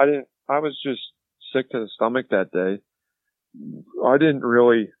called," and I didn't. I was just sick to the stomach that day. I didn't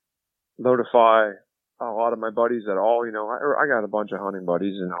really notify a lot of my buddies at all. I got a bunch of hunting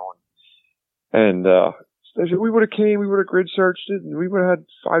buddies, and they said, we would have came, we would have grid searched it, and we would have had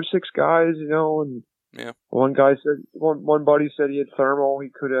 5-6 guys, and yeah. One guy said, one buddy said he had thermal, he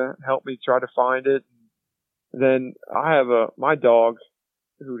could have helped me try to find it. Then I have my dog,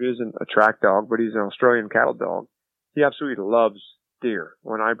 who isn't a track dog, but he's an Australian cattle dog. He absolutely loves deer.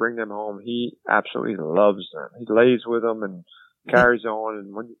 When I bring them home, he absolutely loves them. He lays with them and carries on,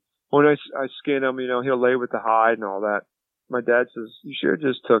 and when I skin him, he'll lay with the hide and all that. My dad says, you should have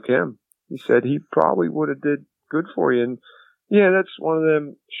just took him. He said he probably would have did good for you. And yeah, that's one of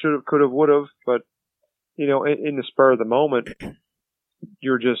them should have, could have, would have. But, in the spur of the moment,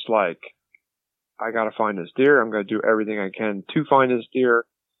 you're just like, I got to find this deer. I'm going to do everything I can to find this deer.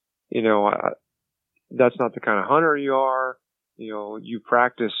 That's not the kind of hunter you are. You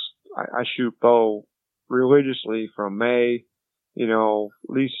practice. I shoot bow religiously from May, at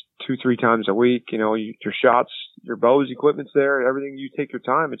least 2-3 times a week. Your shots, your bows, equipment's there, everything. You take your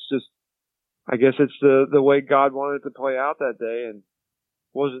time. It's just, I guess it's the way God wanted it to play out that day, and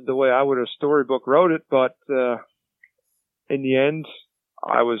wasn't the way I would have storybook wrote it. But in the end,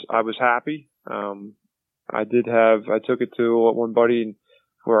 I was happy. I took it to one buddy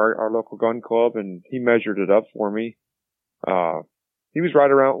for our local gun club, and he measured it up for me. He was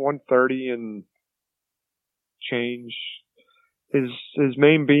right around 130 and change. His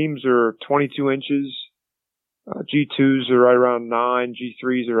main beams are 22 inches. G2s are right around 9.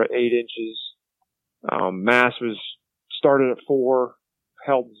 G3s are at 8 inches. Mass was started at 4,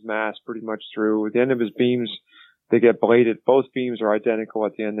 held his mass pretty much through. At the end of his beams, they get bladed. Both beams are identical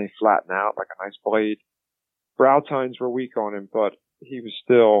at the end. They flatten out like a nice blade. Brow tines were weak on him, but he was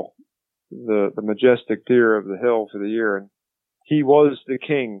still the majestic deer of the hill for the year. And he was the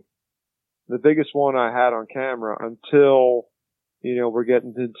king, the biggest one I had on camera until, we're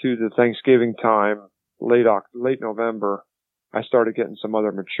getting into the Thanksgiving time, late November. I started getting some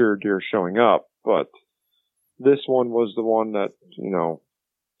other mature deer showing up, but this one was the one that,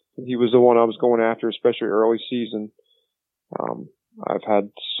 he was the one I was going after, especially early season. I've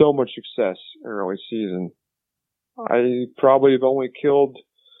had so much success in early season. I probably have only killed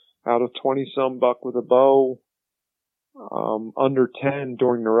out of 20 some buck with a bow, under 10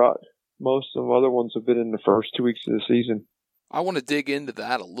 during the rut. Most of the other ones have been in the first 2 weeks of the season. I want to dig into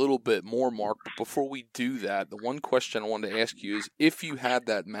that a little bit more, Mark, but before we do that, the one question I wanted to ask you is, if you had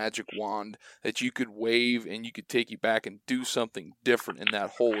that magic wand that you could wave and you could take you back and do something different in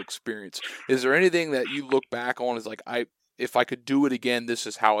that whole experience, is there anything that you look back on as like, if I could do it again, this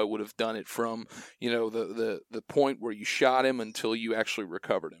is how I would have done it, from, the point where you shot him until you actually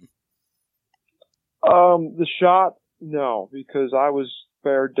recovered him? The shot, no, because I was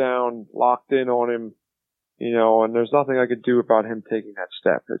bared down, locked in on him, and there's nothing I could do about him taking that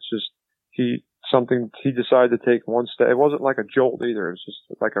step. It's just, he decided to take one step. It wasn't like a jolt either. It was just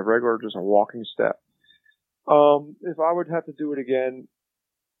like a regular, just a walking step. If I would have to do it again,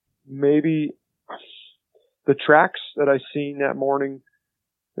 maybe the tracks that I seen that morning,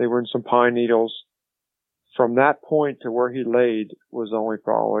 they were in some pine needles. From that point to where he laid was only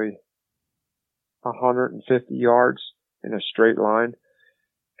probably 150 yards in a straight line.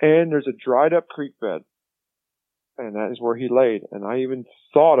 And there's a dried up creek bed. And that is where he laid. And I even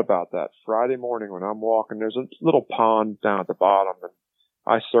thought about that Friday morning when I'm walking. There's a little pond down at the bottom, and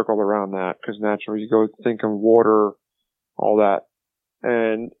I circled around that because naturally you go thinking water, all that.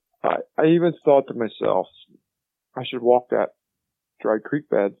 And I even thought to myself, I should walk that dried creek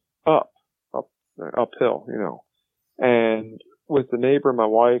bed uphill, And with the neighbor, my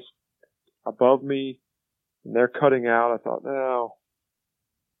wife, above me, and they're cutting out, I thought, no,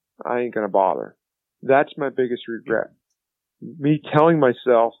 I ain't going to bother. That's my biggest regret. Me telling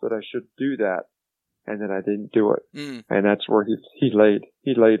myself that I should do that and then I didn't do it. Mm. And that's where he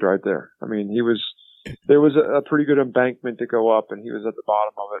laid right there. I mean, there was a pretty good embankment to go up, and he was at the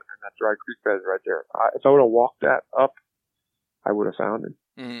bottom of it, and that dry creek bed right there. If I would have walked that up, I would have found him.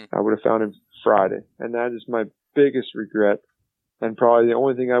 Mm. I would have found him Friday. And that is my biggest regret. And probably the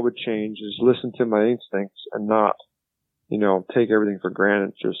only thing I would change is listen to my instincts and not, take everything for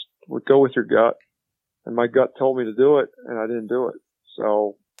granted. Just go with your gut. And my gut told me to do it, and I didn't do it.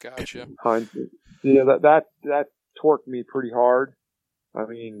 So, Gotcha. That torqued me pretty hard. I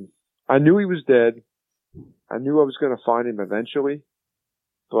mean, I knew he was dead. I knew I was going to find him eventually,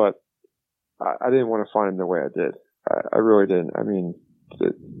 but I didn't want to find him the way I did. I really didn't. I mean,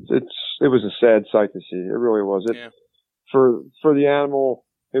 it was a sad sight to see. It really was. For the animal,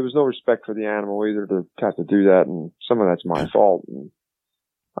 there was no respect for the animal either to have to do that, and some of that's my fault. And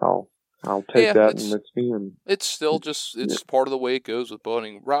I'll take that, and it's me. And it's still just part of the way it goes with bow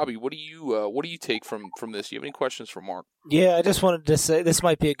hunting. Robbie, what do you take from this? Do you have any questions for Mark? Yeah, I just wanted to say this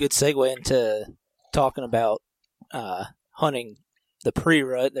might be a good segue into talking about hunting the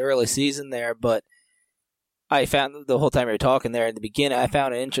pre-rut, the early season there. But I found the whole time you were talking there in the beginning, I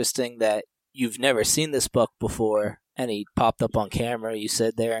found it interesting that you've never seen this buck before, and he popped up on camera. You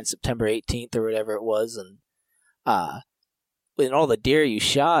said there on September 18th or whatever it was, and in all the deer you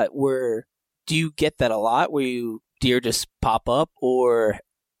shot, do you get that a lot where deer just pop up, or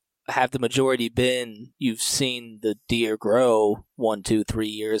have the majority been you've seen the deer grow 1, 2, 3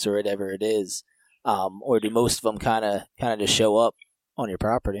 years or whatever it is, or do most of them kind of just show up on your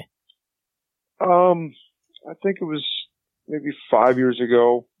property? I think it was maybe 5 years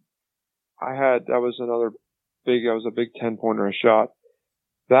ago. I was a big 10-pointer I shot.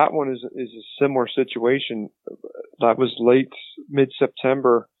 That one is a similar situation. That was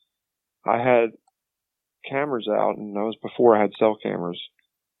mid-September. I had cameras out, and that was before I had cell cameras.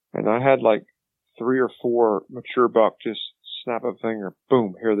 And I had like 3 or 4 mature buck just snap a finger,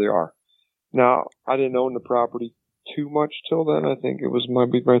 boom, here they are. Now, I didn't own the property too much till then. I think it was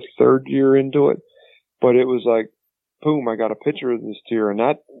maybe my 3rd year into it. But it was like, boom, I got a picture of this deer. And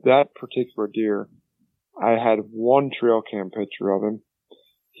that particular deer, I had one trail cam picture of him.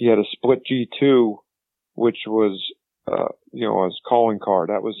 He had a split G2, which was, his calling card.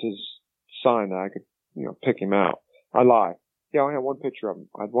 That was his sign that I could, pick him out. I lie. Yeah, I had one picture of him.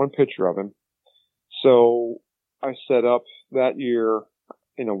 I had one picture of him. So I set up that year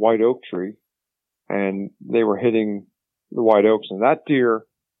in a white oak tree, and they were hitting the white oaks. And that deer,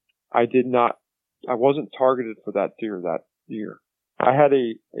 I wasn't targeted for that deer that year. I had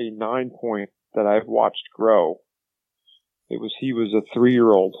a 9-point that I've watched grow. He was a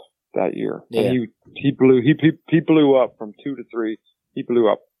 3-year-old that year. Yeah. And he blew up from 2 to 3. He blew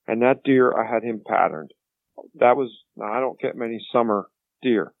up. And that deer, I had him patterned. Now I don't get many summer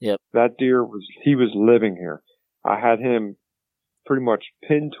deer. Yep. That deer he was living here. I had him pretty much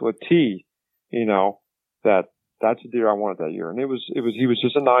pinned to a T, that's the deer I wanted that year. And he was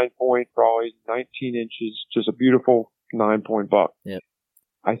just a 9-point, probably 19 inches, just a beautiful 9-point buck. Yep.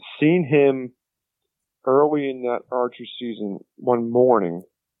 I seen him early in that archery season one morning,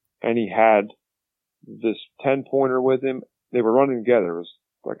 and he had this 10-pointer with him. They were running together. It was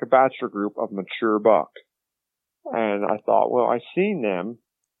like a bachelor group of mature buck. And I thought, well, I seen them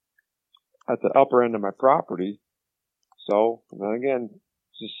at the upper end of my property. So, and then again,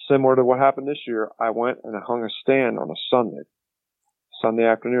 just similar to what happened this year, I went and I hung a stand on a Sunday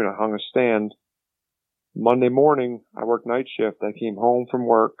afternoon. I hung a stand. Monday morning, I worked night shift. I came home from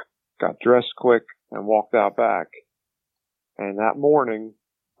work, got dressed quick, and walked out back. And that morning,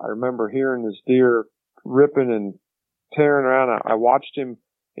 I remember hearing this deer ripping and tearing around. I watched him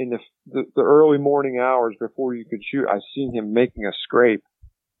in the early morning hours before you could shoot. I seen him making a scrape.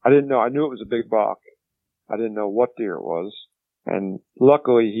 I didn't know. I knew it was a big buck. I didn't know what deer it was. And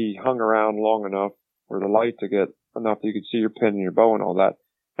luckily, he hung around long enough for the light to get enough that you could see your pin and your bow and all that.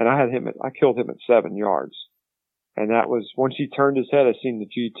 And I killed him at 7 yards. And that was, once he turned his head, I seen the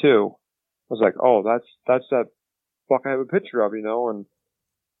G2. I was like, oh, that's that buck I have a picture of, and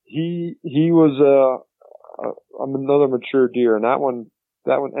he was, another mature deer. And that one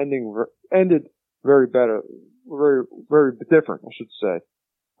ended very better, very, very different, I should say.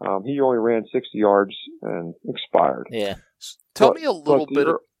 He only ran 60 yards and expired. Yeah. Tell me a little bit.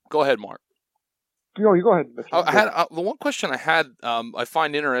 Go ahead, Mark. You go ahead. I had the one question I had. I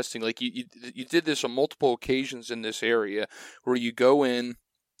find interesting. Like you did this on multiple occasions in this area, where you go in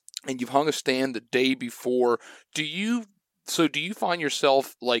and you've hung a stand the day before. Do you find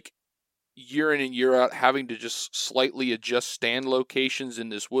yourself like year in and year out having to just slightly adjust stand locations in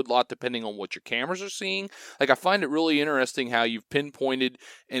this woodlot depending on what your cameras are seeing? Like, I find it really interesting how you've pinpointed,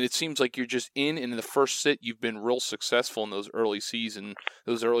 and it seems like you're just in the first sit you've been real successful in those early season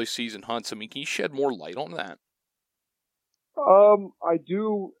hunts. I mean, can you shed more light on that? I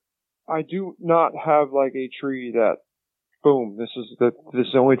do not have like a tree that, boom, this is the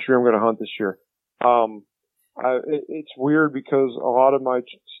only tree I'm going to hunt this year. It's weird because a lot of my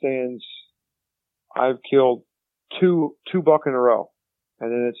stands, I've killed two buck in a row,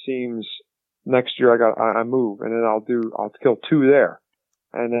 and then it seems next year I move, and then I'll kill two there,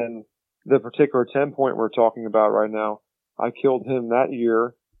 and then the particular 10 point we're talking about right now, I killed him that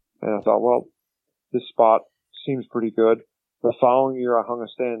year, and I thought, well, this spot seems pretty good. The following year, I hung a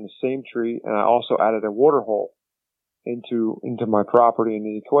stand in the same tree, and I also added a water hole into my property in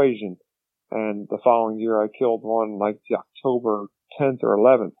the equation. And the following year, I killed one like the October 10th or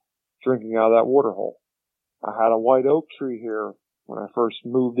 11th, drinking out of that water hole. I had a white oak tree here when I first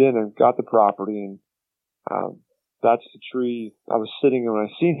moved in and got the property, and that's the tree I was sitting in when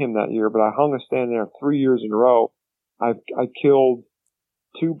I seen him that year. But I hung a stand there 3 years in a row. I killed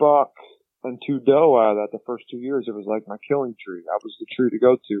 2 buck and 2 doe out of that the first 2 years. It was like my killing tree. That was the tree to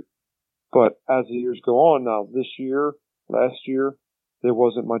go to. But as the years go on now, last year, there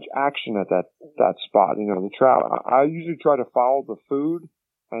wasn't much action at that spot. You know, the travel. I usually try to follow the food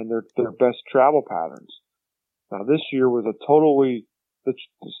and their best travel patterns. Now this year was a totally, the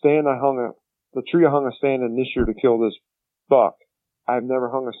tree I hung a stand in this year to kill this buck. I've never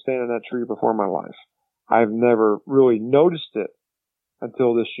hung a stand in that tree before in my life. I've never really noticed it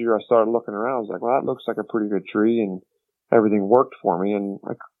until this year. I started looking around. I was like, well, that looks like a pretty good tree, and everything worked for me. And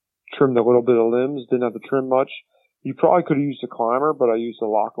I trimmed a little bit of limbs, didn't have to trim much. You probably could have used a climber, but I used a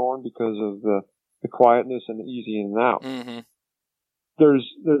lock on because of the quietness and the easy in and out. Mm-hmm. There's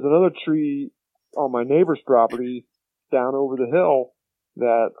another tree on my neighbor's property down over the hill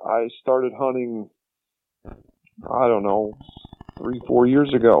that I started hunting, I don't know, 3-4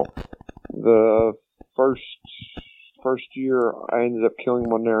 years ago. The first year I ended up killing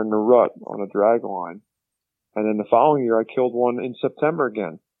one there in the rut on a drag line. And then the following year I killed one in September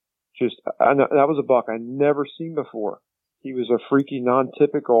again. That was a buck I never seen before. He was a freaky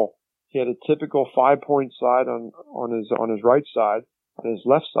non-typical. He had a typical 5-point side on his right side, and his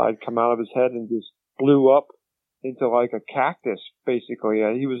left side come out of his head and just blew up into like a cactus, basically.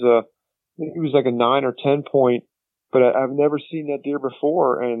 He was like a 9 or 10 point, but I've never seen that deer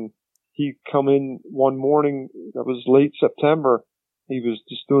before. And he come in one morning, that was late September. He was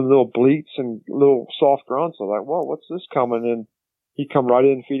just doing little bleats and little soft grunts. I was like, whoa, what's this coming in? He come right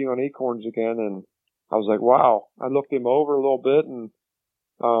in feeding on acorns again, and I was like, wow. I looked him over a little bit, and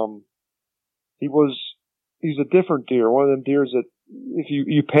he's a different deer. One of them deers that if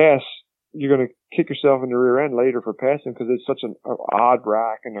you pass, you're going to kick yourself in the rear end later for passing because it's such an odd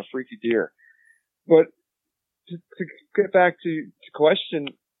rack and a freaky deer. But to get back to question,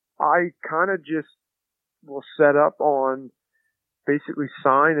 I kind of just will set up on basically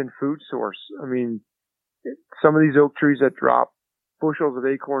sign and food source. I mean, some of these oak trees that drop bushels of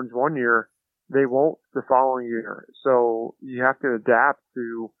acorns one year, they won't the following year. So you have to adapt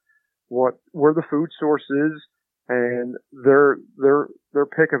to where the food source is and their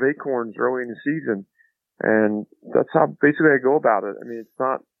pick of acorns early in the season. And that's how basically I go about it. I mean, it's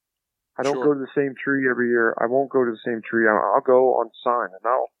not, I don't go to the same tree every year. I won't go to the same tree. I'll go on sign,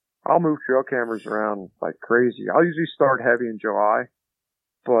 and I'll move trail cameras around like crazy. I'll usually start heavy in July,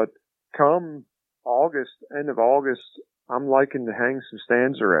 but come August, end of August, I'm liking to hang some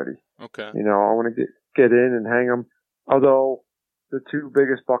stands already. Okay. You know, I want to get in and hang them. Although the 2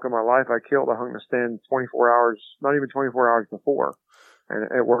 biggest buck of my life I killed, I hung the stand 24 hours, not even 24 hours before, and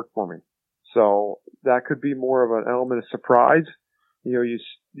it worked for me. So that could be more of an element of surprise. You know, you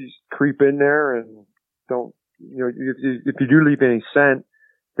creep in there and don't, you know, if you do leave any scent,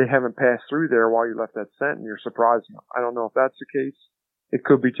 they haven't passed through there while you left that scent, and you're surprising them. I don't know if that's the case. It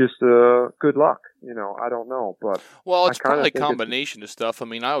could be just good luck, you know. I don't know, but well, it's probably a combination of stuff. I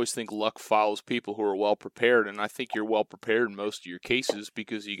mean, I always think luck follows people who are well prepared, and I think you're well prepared in most of your cases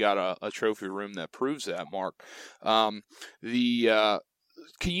because you got a trophy room that proves that, Mark.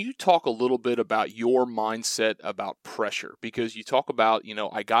 Can you talk a little bit about your mindset about pressure? Because you talk about, you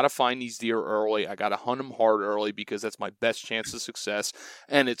know, I got to find these deer early. I got to hunt them hard early because that's my best chance of success,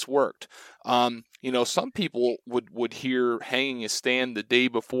 and it's worked. You know, some people would hear hanging a stand the day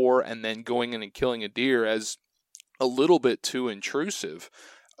before and then going in and killing a deer as a little bit too intrusive.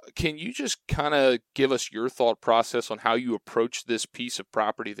 Can you just kind of give us your thought process on how you approach this piece of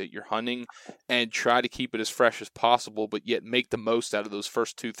property that you're hunting and try to keep it as fresh as possible, but yet make the most out of those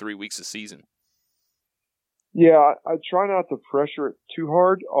first 2-3 weeks of season? Yeah, I try not to pressure it too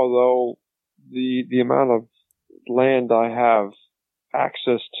hard, although the amount of land I have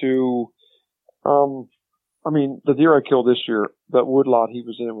access to, I mean, the deer I killed this year, that woodlot he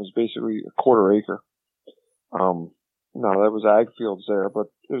was in was basically a quarter acre. No, that was ag fields there, but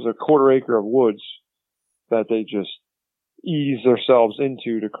there's a quarter acre of woods that they just ease themselves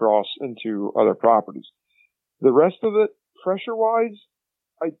into to cross into other properties. The rest of it, pressure-wise,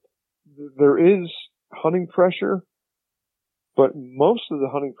 there is hunting pressure, but most of the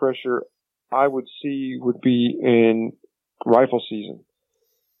hunting pressure I would see would be in rifle season.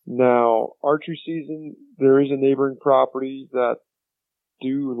 Now, archery season, there is a neighboring property that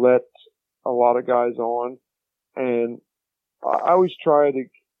do let a lot of guys on, and I always try to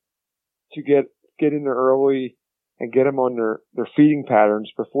get in there early and get them on their feeding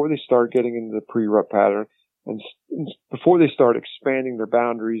patterns before they start getting into the pre-rut pattern and before they start expanding their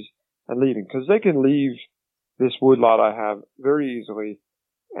boundaries and leaving. Because they can leave this woodlot I have very easily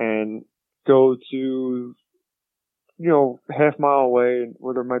and go to, half mile away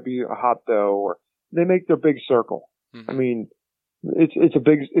where there might be a hot doe, or they make their big circle. Mm-hmm. I mean, it's a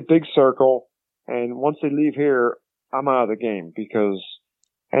big circle, and once they leave here, I'm out of the game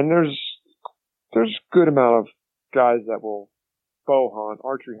and there's good amount of guys that will bow hunt,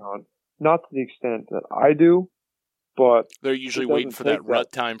 archery hunt, not to the extent that I do, but they're usually waiting for that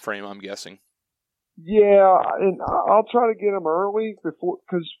rut time frame, I'm guessing. Yeah, and I'll try to get them early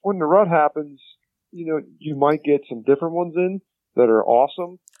because when the rut happens, you might get some different ones in that are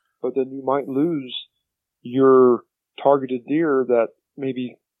awesome, but then you might lose your targeted deer that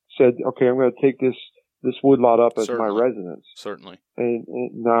maybe said, okay, I'm going to take this woodlot up as my residence. Certainly. And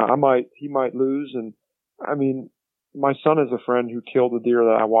he might lose. And I mean, my son has a friend who killed a deer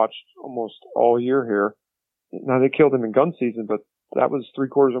that I watched almost all year here. Now they killed him in gun season, but that was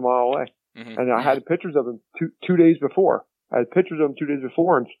 3/4 of a mile away. Mm-hmm. And I had pictures of him two days before. I had pictures of him 2 days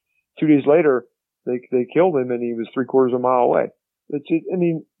before, and 2 days later they killed him, and he was 3/4 of a mile away.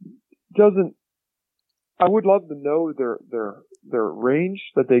 I would love to know their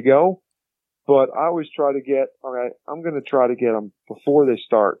range that they go, but I always try to get, all right, I'm going to try to get them before they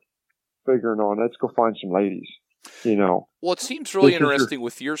start figuring on, let's go find some ladies, Well, it seems really interesting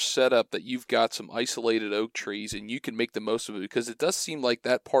with your setup that you've got some isolated oak trees and you can make the most of it, because it does seem like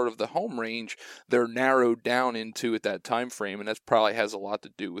that part of the home range they're narrowed down into at that time frame, and that probably has a lot to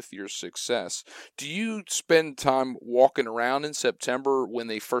do with your success. Do you spend time walking around in September when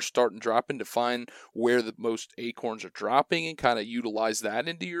they first start dropping to find where the most acorns are dropping and kind of utilize that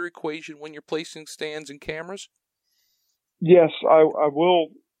into your equation when you're placing stands and cameras? Yes, I will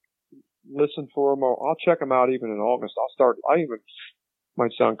listen for them. I'll check them out even in August.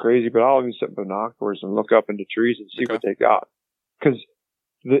 Might sound crazy, but I'll even set binoculars and look up into trees and see what they got. Because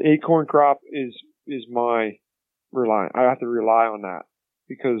the acorn crop is my reliant. I have to rely on that,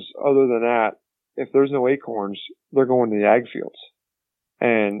 because other than that, if there's no acorns, they're going to the ag fields.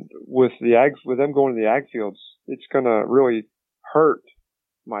 And with them going to the ag fields, it's going to really hurt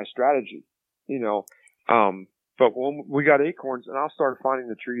my strategy, But when we got acorns, and I'll start finding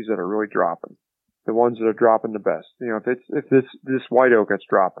the trees that are really dropping, the ones that are dropping the best. If this white oak that's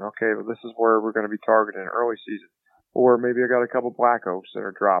dropping, okay, well, this is where we're going to be targeting early season. Or maybe I got a couple black oaks that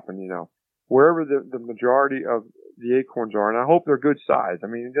are dropping, wherever the majority of the acorns are. And I hope they're good size. I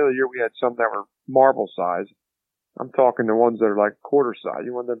mean, the other year we had some that were marble size. I'm talking the ones that are like quarter size.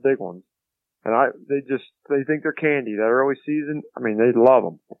 You want the big ones. And they think they're candy. That early season, I mean, they love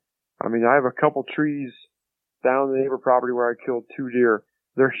them. I mean, I have a couple trees down the neighbor property where I killed 2 deer.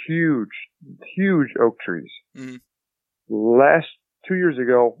 They're huge, huge oak trees. Mm-hmm. 2 years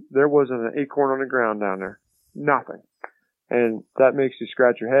ago, there wasn't an acorn on the ground down there. Nothing. And that makes you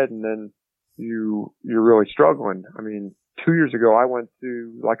scratch your head, and then you're really struggling. I mean, 2 years ago, I went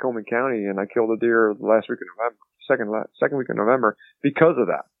to Lycoming County and I killed a deer the last week of November, second week of November, because of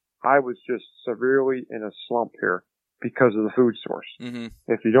that. I was just severely in a slump here because of the food source. Mm-hmm.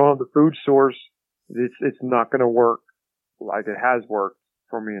 If you don't have the food source, it's not going to work like it has worked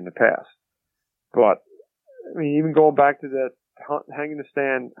for me in the past. But I mean, even going back to that hanging the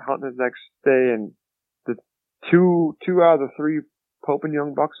stand, hunting the next day, and the two out of the 3 Pope and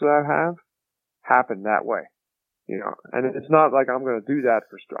Young bucks that I have happened that way. And it's not like I'm going to do that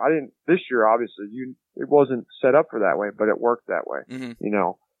I didn't this year. Obviously, it wasn't set up for that way, but it worked that way.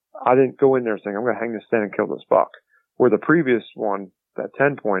 Mm-hmm. I didn't go in there saying I'm going to hang the stand and kill this buck. Where the previous one, that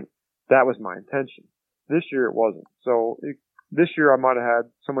 10 point. That was my intention. This year it wasn't. So This year I might have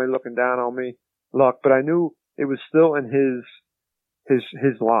had somebody looking down on me, luck, but I knew it was still in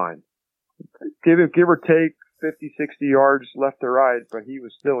his line. Give or take 50, 60 yards left to right, but he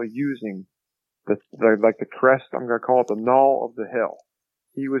was still using the crest, I'm going to call it the knoll of the hill.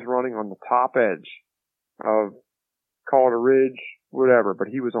 He was running on the top edge of, call it a ridge, whatever, but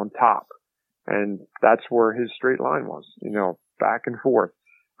he was on top. And that's where his straight line was, back and forth.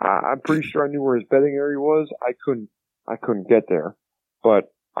 I'm pretty sure I knew where his bedding area was. I couldn't get there,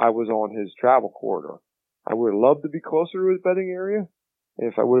 but I was on his travel corridor. I would have loved to be closer to his bedding area.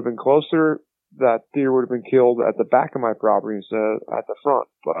 If I would have been closer, that deer would have been killed at the back of my property instead of at the front,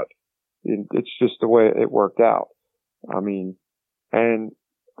 but it's just the way it worked out. I mean, and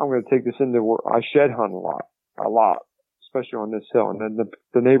I'm going to take this into where I shed hunt a lot, especially on this hill. And then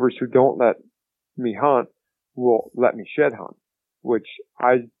the neighbors who don't let me hunt will let me shed hunt, which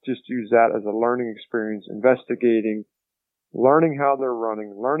I just use that as a learning experience, investigating, learning how they're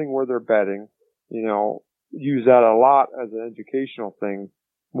running, learning where they're bedding, use that a lot as an educational thing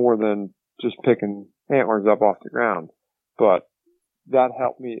more than just picking antlers up off the ground. But that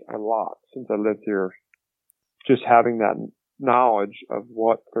helped me a lot since I lived here, just having that knowledge of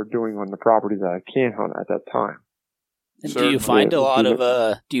what they're doing on the property that I can't hunt at that time. And do you find a lot of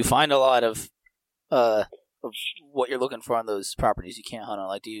what you're looking for on those properties you can't hunt on?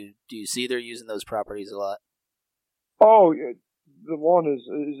 Like, do you see they're using those properties a lot? Oh, the one is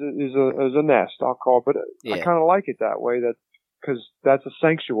a nest, I'll call it, but yeah. I kind of like it that way, because that's a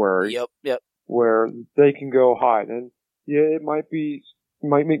sanctuary. Yep. Where they can go hide, and yeah, it might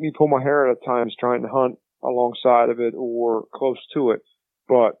make me pull my hair out at times trying to hunt alongside of it or close to it,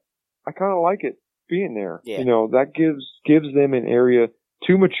 but I kind of like it being there. Yeah. That gives them an area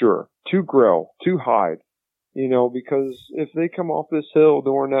to mature, to grow, to hide. Because if they come off this hill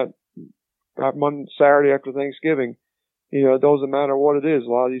during that Monday, Saturday after Thanksgiving, it doesn't matter what it is. A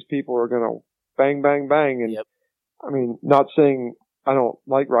lot of these people are going to bang, bang, bang. And yep. I mean, not saying I don't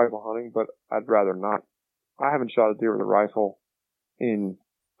like rifle hunting, but I'd rather not. I haven't shot a deer with a rifle in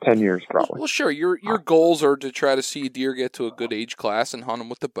 10 years, probably. Well, sure. Your goals are to try to see a deer get to a good age class and hunt them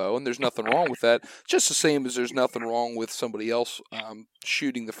with the bow, and there's nothing wrong with that. Just the same as there's nothing wrong with somebody else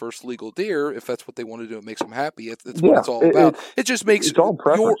shooting the first legal deer if that's what they want to do. It makes them happy. It's what it's all about. It just makes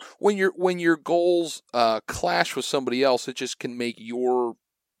when your goals clash with somebody else, it just can make your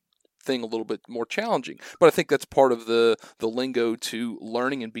thing a little bit more challenging. But I think that's part of the lingo to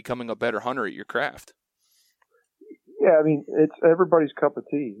learning and becoming a better hunter at your craft. Yeah, I mean, it's everybody's cup of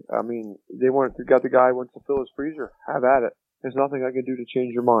tea. I mean, got the guy who wants to fill his freezer. Have at it. There's nothing I can do to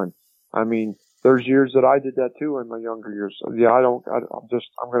change your mind. I mean, there's years that I did that too in my younger years. Yeah, I'm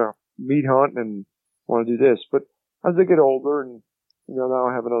going to meat hunt and want to do this. But as I get older and, now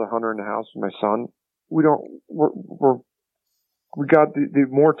I have another hunter in the house with my son, we got the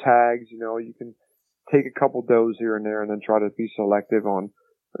more tags, you can take a couple does here and there and then try to be selective on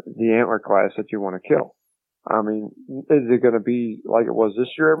the antler class that you want to kill. I mean, is it going to be like it was this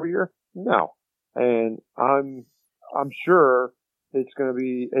year every year? No. And I'm sure it's going to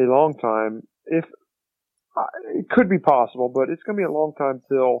be a long time. It could be possible, but it's going to be a long time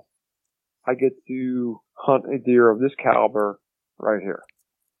till I get to hunt a deer of this caliber right here.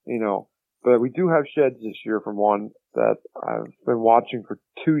 But we do have sheds this year from one that I've been watching for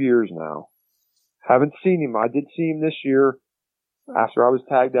 2 years now. Haven't seen him. I did see him this year after I was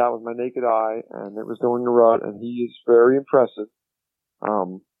tagged out with my naked eye, and it was during the rut, and he is very impressive.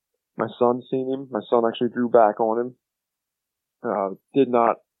 My son's seen him. My son actually drew back on him.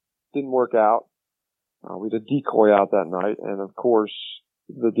 Didn't work out. We had a decoy out that night, and of course,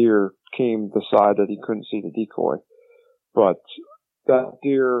 the deer came decide that he couldn't see the decoy. But that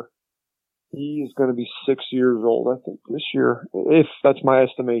deer, he is going to be 6 years old, I think, this year, if that's my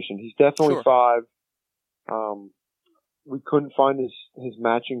estimation. He's definitely 5. We couldn't find his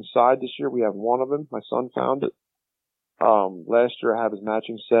matching side this year. We have one of him. My son found it. Last year I have his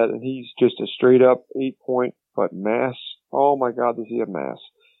matching set, and he's just a straight up 8-point, but mass. Oh my God, does he have mass?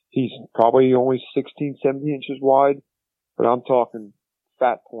 He's probably only 16, 17 inches wide, but I'm talking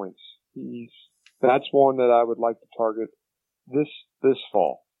fat points. That's one that I would like to target this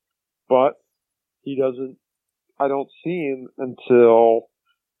fall. But I don't see him until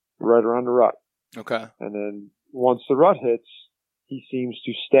right around the rut. Okay. And then once the rut hits, he seems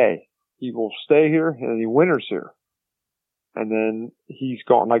to stay. He will stay here and he winters here. And then he's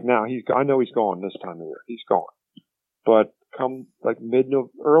gone. Like now, I know he's gone this time of year. He's gone. But come like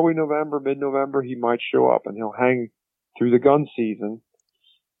early November, mid-November, he might show up and he'll hang through the gun season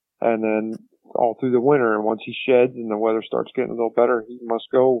and then all through the winter. And once he sheds and the weather starts getting a little better, he must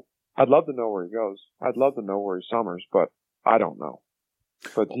go. I'd love to know where he goes. I'd love to know where he summers, but I don't know.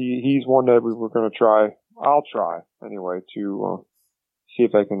 But he's one that we were going to try. I'll try anyway to see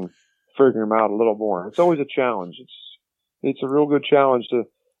if I can figure him out a little more. It's always a challenge. It's a real good challenge to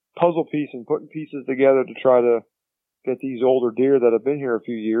puzzle piece and putting pieces together to try to get these older deer that have been here a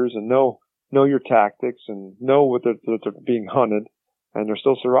few years and know your tactics and know that they're being hunted, and they're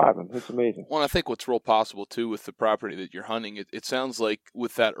still surviving. It's amazing. Well, I think what's real possible, too, with the property that you're hunting, it sounds like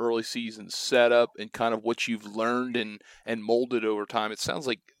with that early season setup and kind of what you've learned and molded over time, it sounds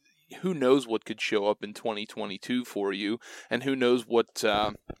like who knows what could show up in 2022 for you, and who knows what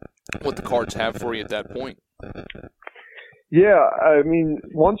the cards have for you at that point. Yeah, I mean,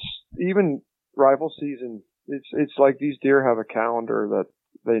 once even rifle season, it's like these deer have a calendar that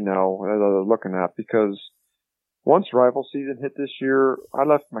they know that they're looking at, because once rifle season hit this year, I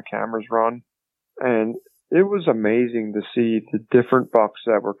let my cameras run, and it was amazing to see the different bucks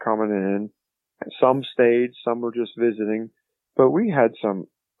that were coming in. Some stayed, some were just visiting, but we had some,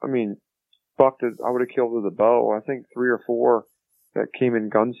 buck that I would have killed with a bow. I think 3 or 4 that came in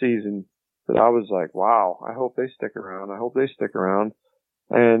gun season that I was like, wow, I hope they stick around. I hope they stick around.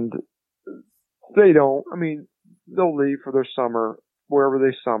 And they don't. They'll leave for their summer, wherever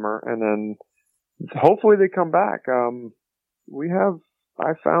they summer, and then hopefully they come back. I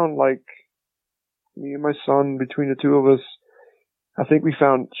found, like, me and my son, between the two of us, I think we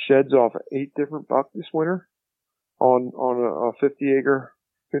found sheds off 8 different buck this winter on a 50 acre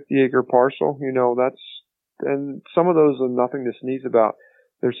parcel. And some of those are nothing to sneeze about.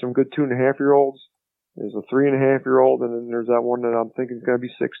 There's some good 2.5-year-olds. There's a 3.5-year-old, and then there's that one that I'm thinking is going to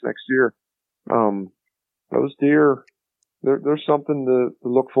be 6 next year. Those deer, there's something to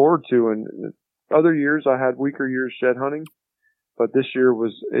look forward to. And other years I had weaker years shed hunting, but this year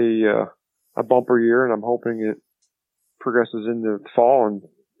was a bumper year, and I'm hoping it progresses into fall and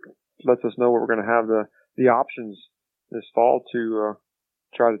lets us know what we're going to have the options this fall to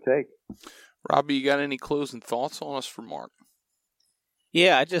try to take. Robbie, you got any closing thoughts on us for Mark?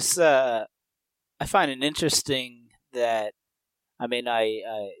 Yeah, I just I find it interesting that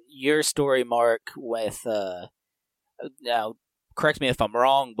your story, Mark, with now correct me if I'm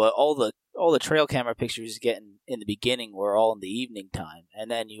wrong, but all the trail camera pictures getting in the beginning were all in the evening time,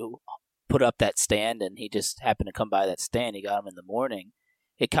 and then you put up that stand, and he just happened to come by that stand. He got him in the morning.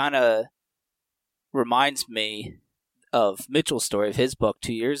 It kind of reminds me of Mitchell's story of his book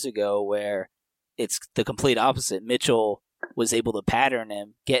 2 years ago, where it's the complete opposite. Mitchell was able to pattern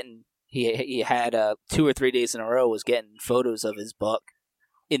him, he had 2 or 3 days in a row was getting photos of his buck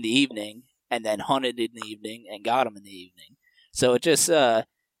in the evening, and then hunted in the evening and got him in the evening. So it just kind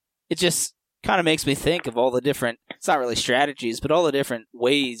of makes me think of all the different, it's not really strategies, but all the different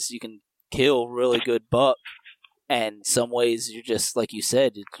ways you can kill really good buck. And some ways you're just, like you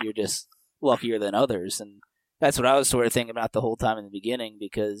said, you're just luckier than others. And that's what I was sort of thinking about the whole time in the beginning,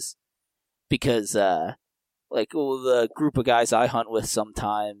 because the group of guys I hunt with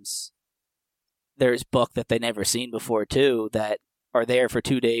sometimes, there's buck that they never seen before too, that are there for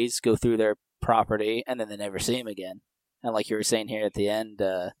 2 days, go through their property, and then they never see him again. And like you were saying here at the end,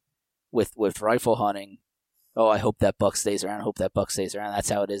 with rifle hunting, I hope that buck stays around. That's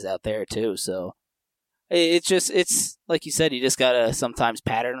how it is out there too. So it's like you said, you just gotta sometimes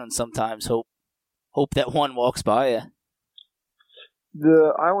pattern and sometimes hope that one walks by you.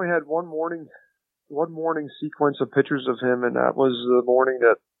 I only had one morning sequence of pictures of him, and that was the morning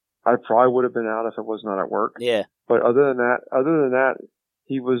that I probably would have been out if I was not at work. Yeah. But other than that,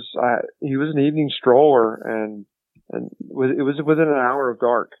 he was an evening stroller, and it was within an hour of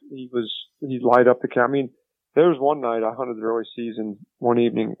dark. He'd light up the camp. There was one night I hunted the early season one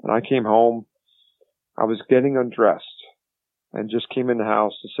evening, and I came home. I was getting undressed and just came in the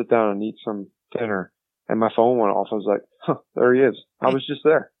house to sit down and eat some dinner, and my phone went off. I was like, there he is. I was just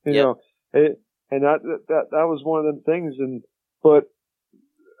there. And that was one of them things. But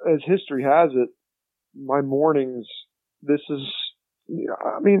as history has it, my mornings, as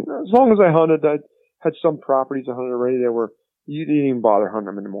long as I hunted, I had some properties I hunted already that were, you didn't even bother hunting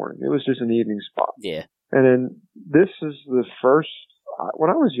them in the morning. It was just an evening spot. Yeah. And then this is the first, when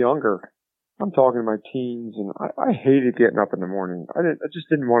I was younger, I'm talking to my teens, and I hated getting up in the morning. I just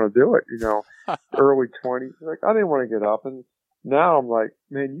didn't want to do it, early 20s. Like, I didn't want to get up. And now I'm like,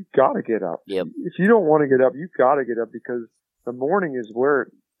 man, you got to get up. Yep. If you don't want to get up, you got to get up, because the morning is where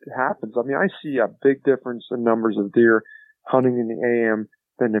it happens. I see a big difference in numbers of deer hunting in the AM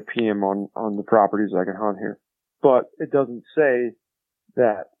than the PM on the properties I can hunt here. But it doesn't say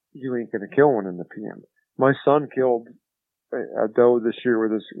that you ain't going to kill one in the PM. My son killed a doe this year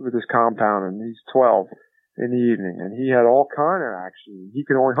with his compound, and he's 12 in the evening, and he had all kind of action. He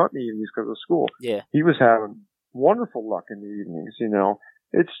could only hunt in the evenings because of school. Yeah. He was having wonderful luck in the evenings.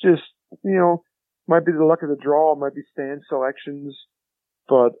 It's just, might be the luck of the draw, it might be stand selections,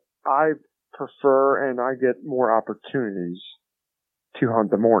 but I prefer and I get more opportunities to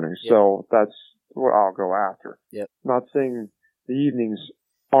hunt the mornings. Yep. So that's what I'll go after. Yep. Not saying the evenings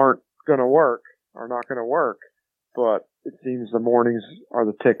aren't going to work, are not going to work, but it seems the mornings are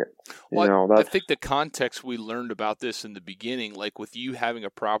the ticket. I think the context we learned about this in the beginning, like with you having a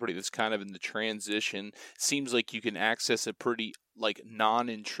property that's kind of in the transition, seems like you can access it pretty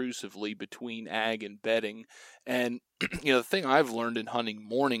non-intrusively between ag and bedding. And the thing I've learned in hunting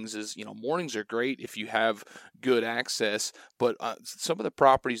mornings is, mornings are great if you have good access, but some of the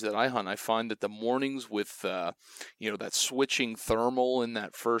properties that I hunt, I find that the mornings with, that switching thermal in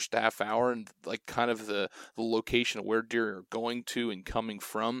that first half hour and like kind of the location of where deer are going to and coming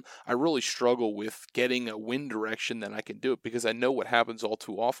from, I really struggle with getting a wind direction that I can do it, because I know what happens all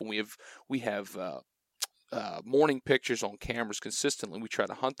too often. We have morning pictures on cameras consistently. We try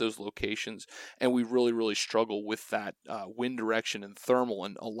to hunt those locations, and we really, really struggle with that wind direction and thermal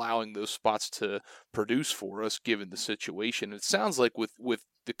and allowing those spots to produce for us given the situation. It sounds like with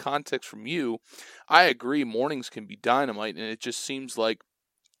the context from you, I agree mornings can be dynamite, and it just seems like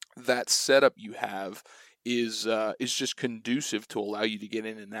that setup you have is just conducive to allow you to get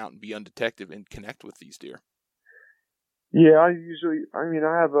in and out and be undetected and connect with these deer. Yeah, I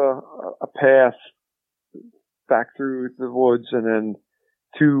have a path back through the woods, and then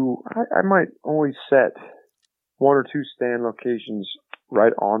I might only set one or two stand locations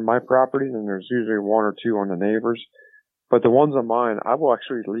right on my property, and there's usually one or two on the neighbors. But the ones on mine, I will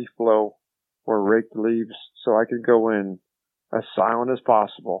actually leaf blow or rake the leaves so I could go in as silent as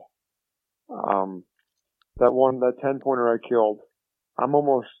possible. That 10-pointer I killed, I'm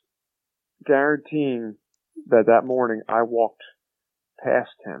almost guaranteeing that morning I walked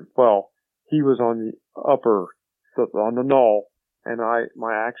past him. Well, he was on the on the knoll, and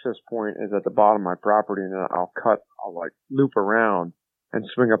my access point is at the bottom of my property, and then I'll loop around and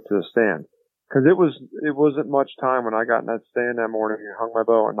swing up to the stand. Cause it wasn't much time when I got in that stand that morning and hung my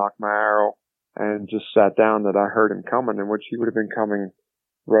bow and knocked my arrow and just sat down that I heard him coming, in which he would have been coming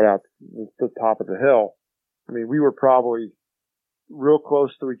right out the top of the hill. I mean, we were probably real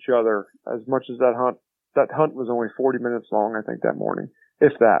close to each other as much as that hunt was only 40 minutes long, I think, that morning,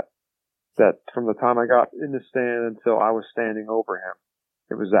 if that from the time I got in the stand until I was standing over him.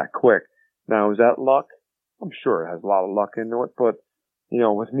 It was that quick. Now, is that luck? I'm sure it has a lot of luck into it, but,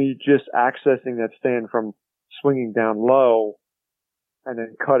 with me just accessing that stand from swinging down low and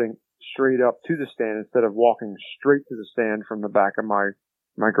then cutting straight up to the stand instead of walking straight to the stand from the back of my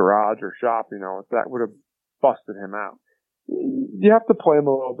garage or shop, that would have busted him out. You have to play them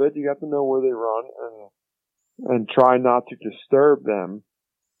a little bit. You have to know where they run and try not to disturb them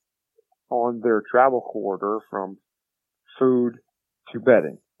on their travel corridor from food to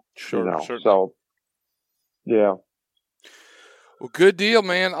bedding. Sure. So, yeah. Well, good deal,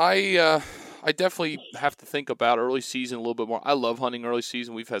 man. I definitely have to think about early season a little bit more. I love hunting early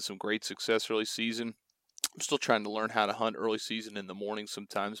season. We've had some great success early season. I'm still trying to learn how to hunt early season in the morning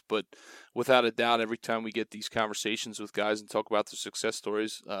sometimes, but without a doubt, every time we get these conversations with guys and talk about their success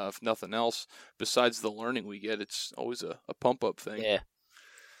stories, if nothing else, besides the learning we get, it's always a pump-up thing. Yeah.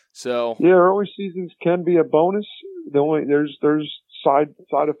 So yeah, early seasons can be a bonus. There's side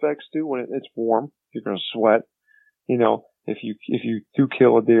effects too when it's warm. You're gonna sweat. If you do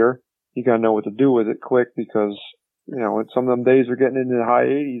kill a deer, you gotta know what to do with it quick, because some of them days are getting into the high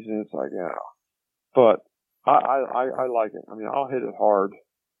 80s, and it's like, yeah. But I like it. I mean, I'll hit it hard,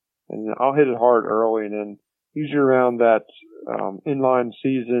 and I'll hit it hard early, and then usually around that inline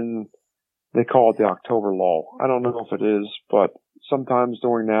season, they call it the October lull. I don't know if it is, but sometimes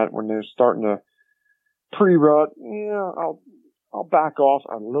during that, when they're starting to pre-rut, I'll back off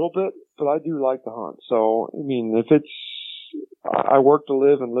a little bit, but I do like to hunt. So, I mean, if it's, I work to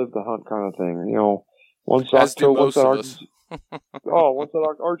live and live to hunt kind of thing, once that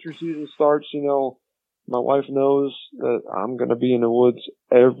archery season starts, my wife knows that I'm going to be in the woods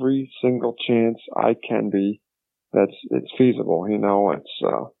every single chance I can be. It's feasible,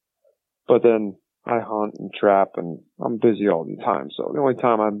 but then I hunt and trap, and I'm busy all the time. So the only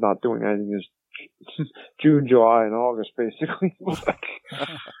time I'm not doing anything is June, July, and August, basically.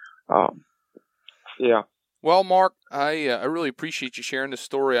 Yeah. Well, Mark, I really appreciate you sharing this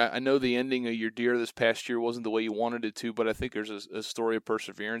story. I know the ending of your deer this past year wasn't the way you wanted it to, but I think there's a story of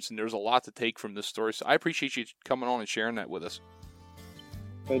perseverance, and there's a lot to take from this story. So I appreciate you coming on and sharing that with us.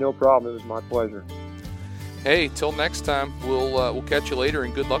 Hey, no problem. It was my pleasure. Hey, till next time, we'll catch you later,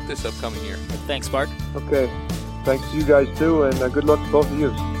 and good luck this upcoming year. Thanks, Mark. Okay. Thanks to you guys, too, and good luck to both of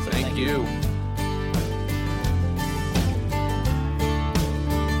you. Thank you.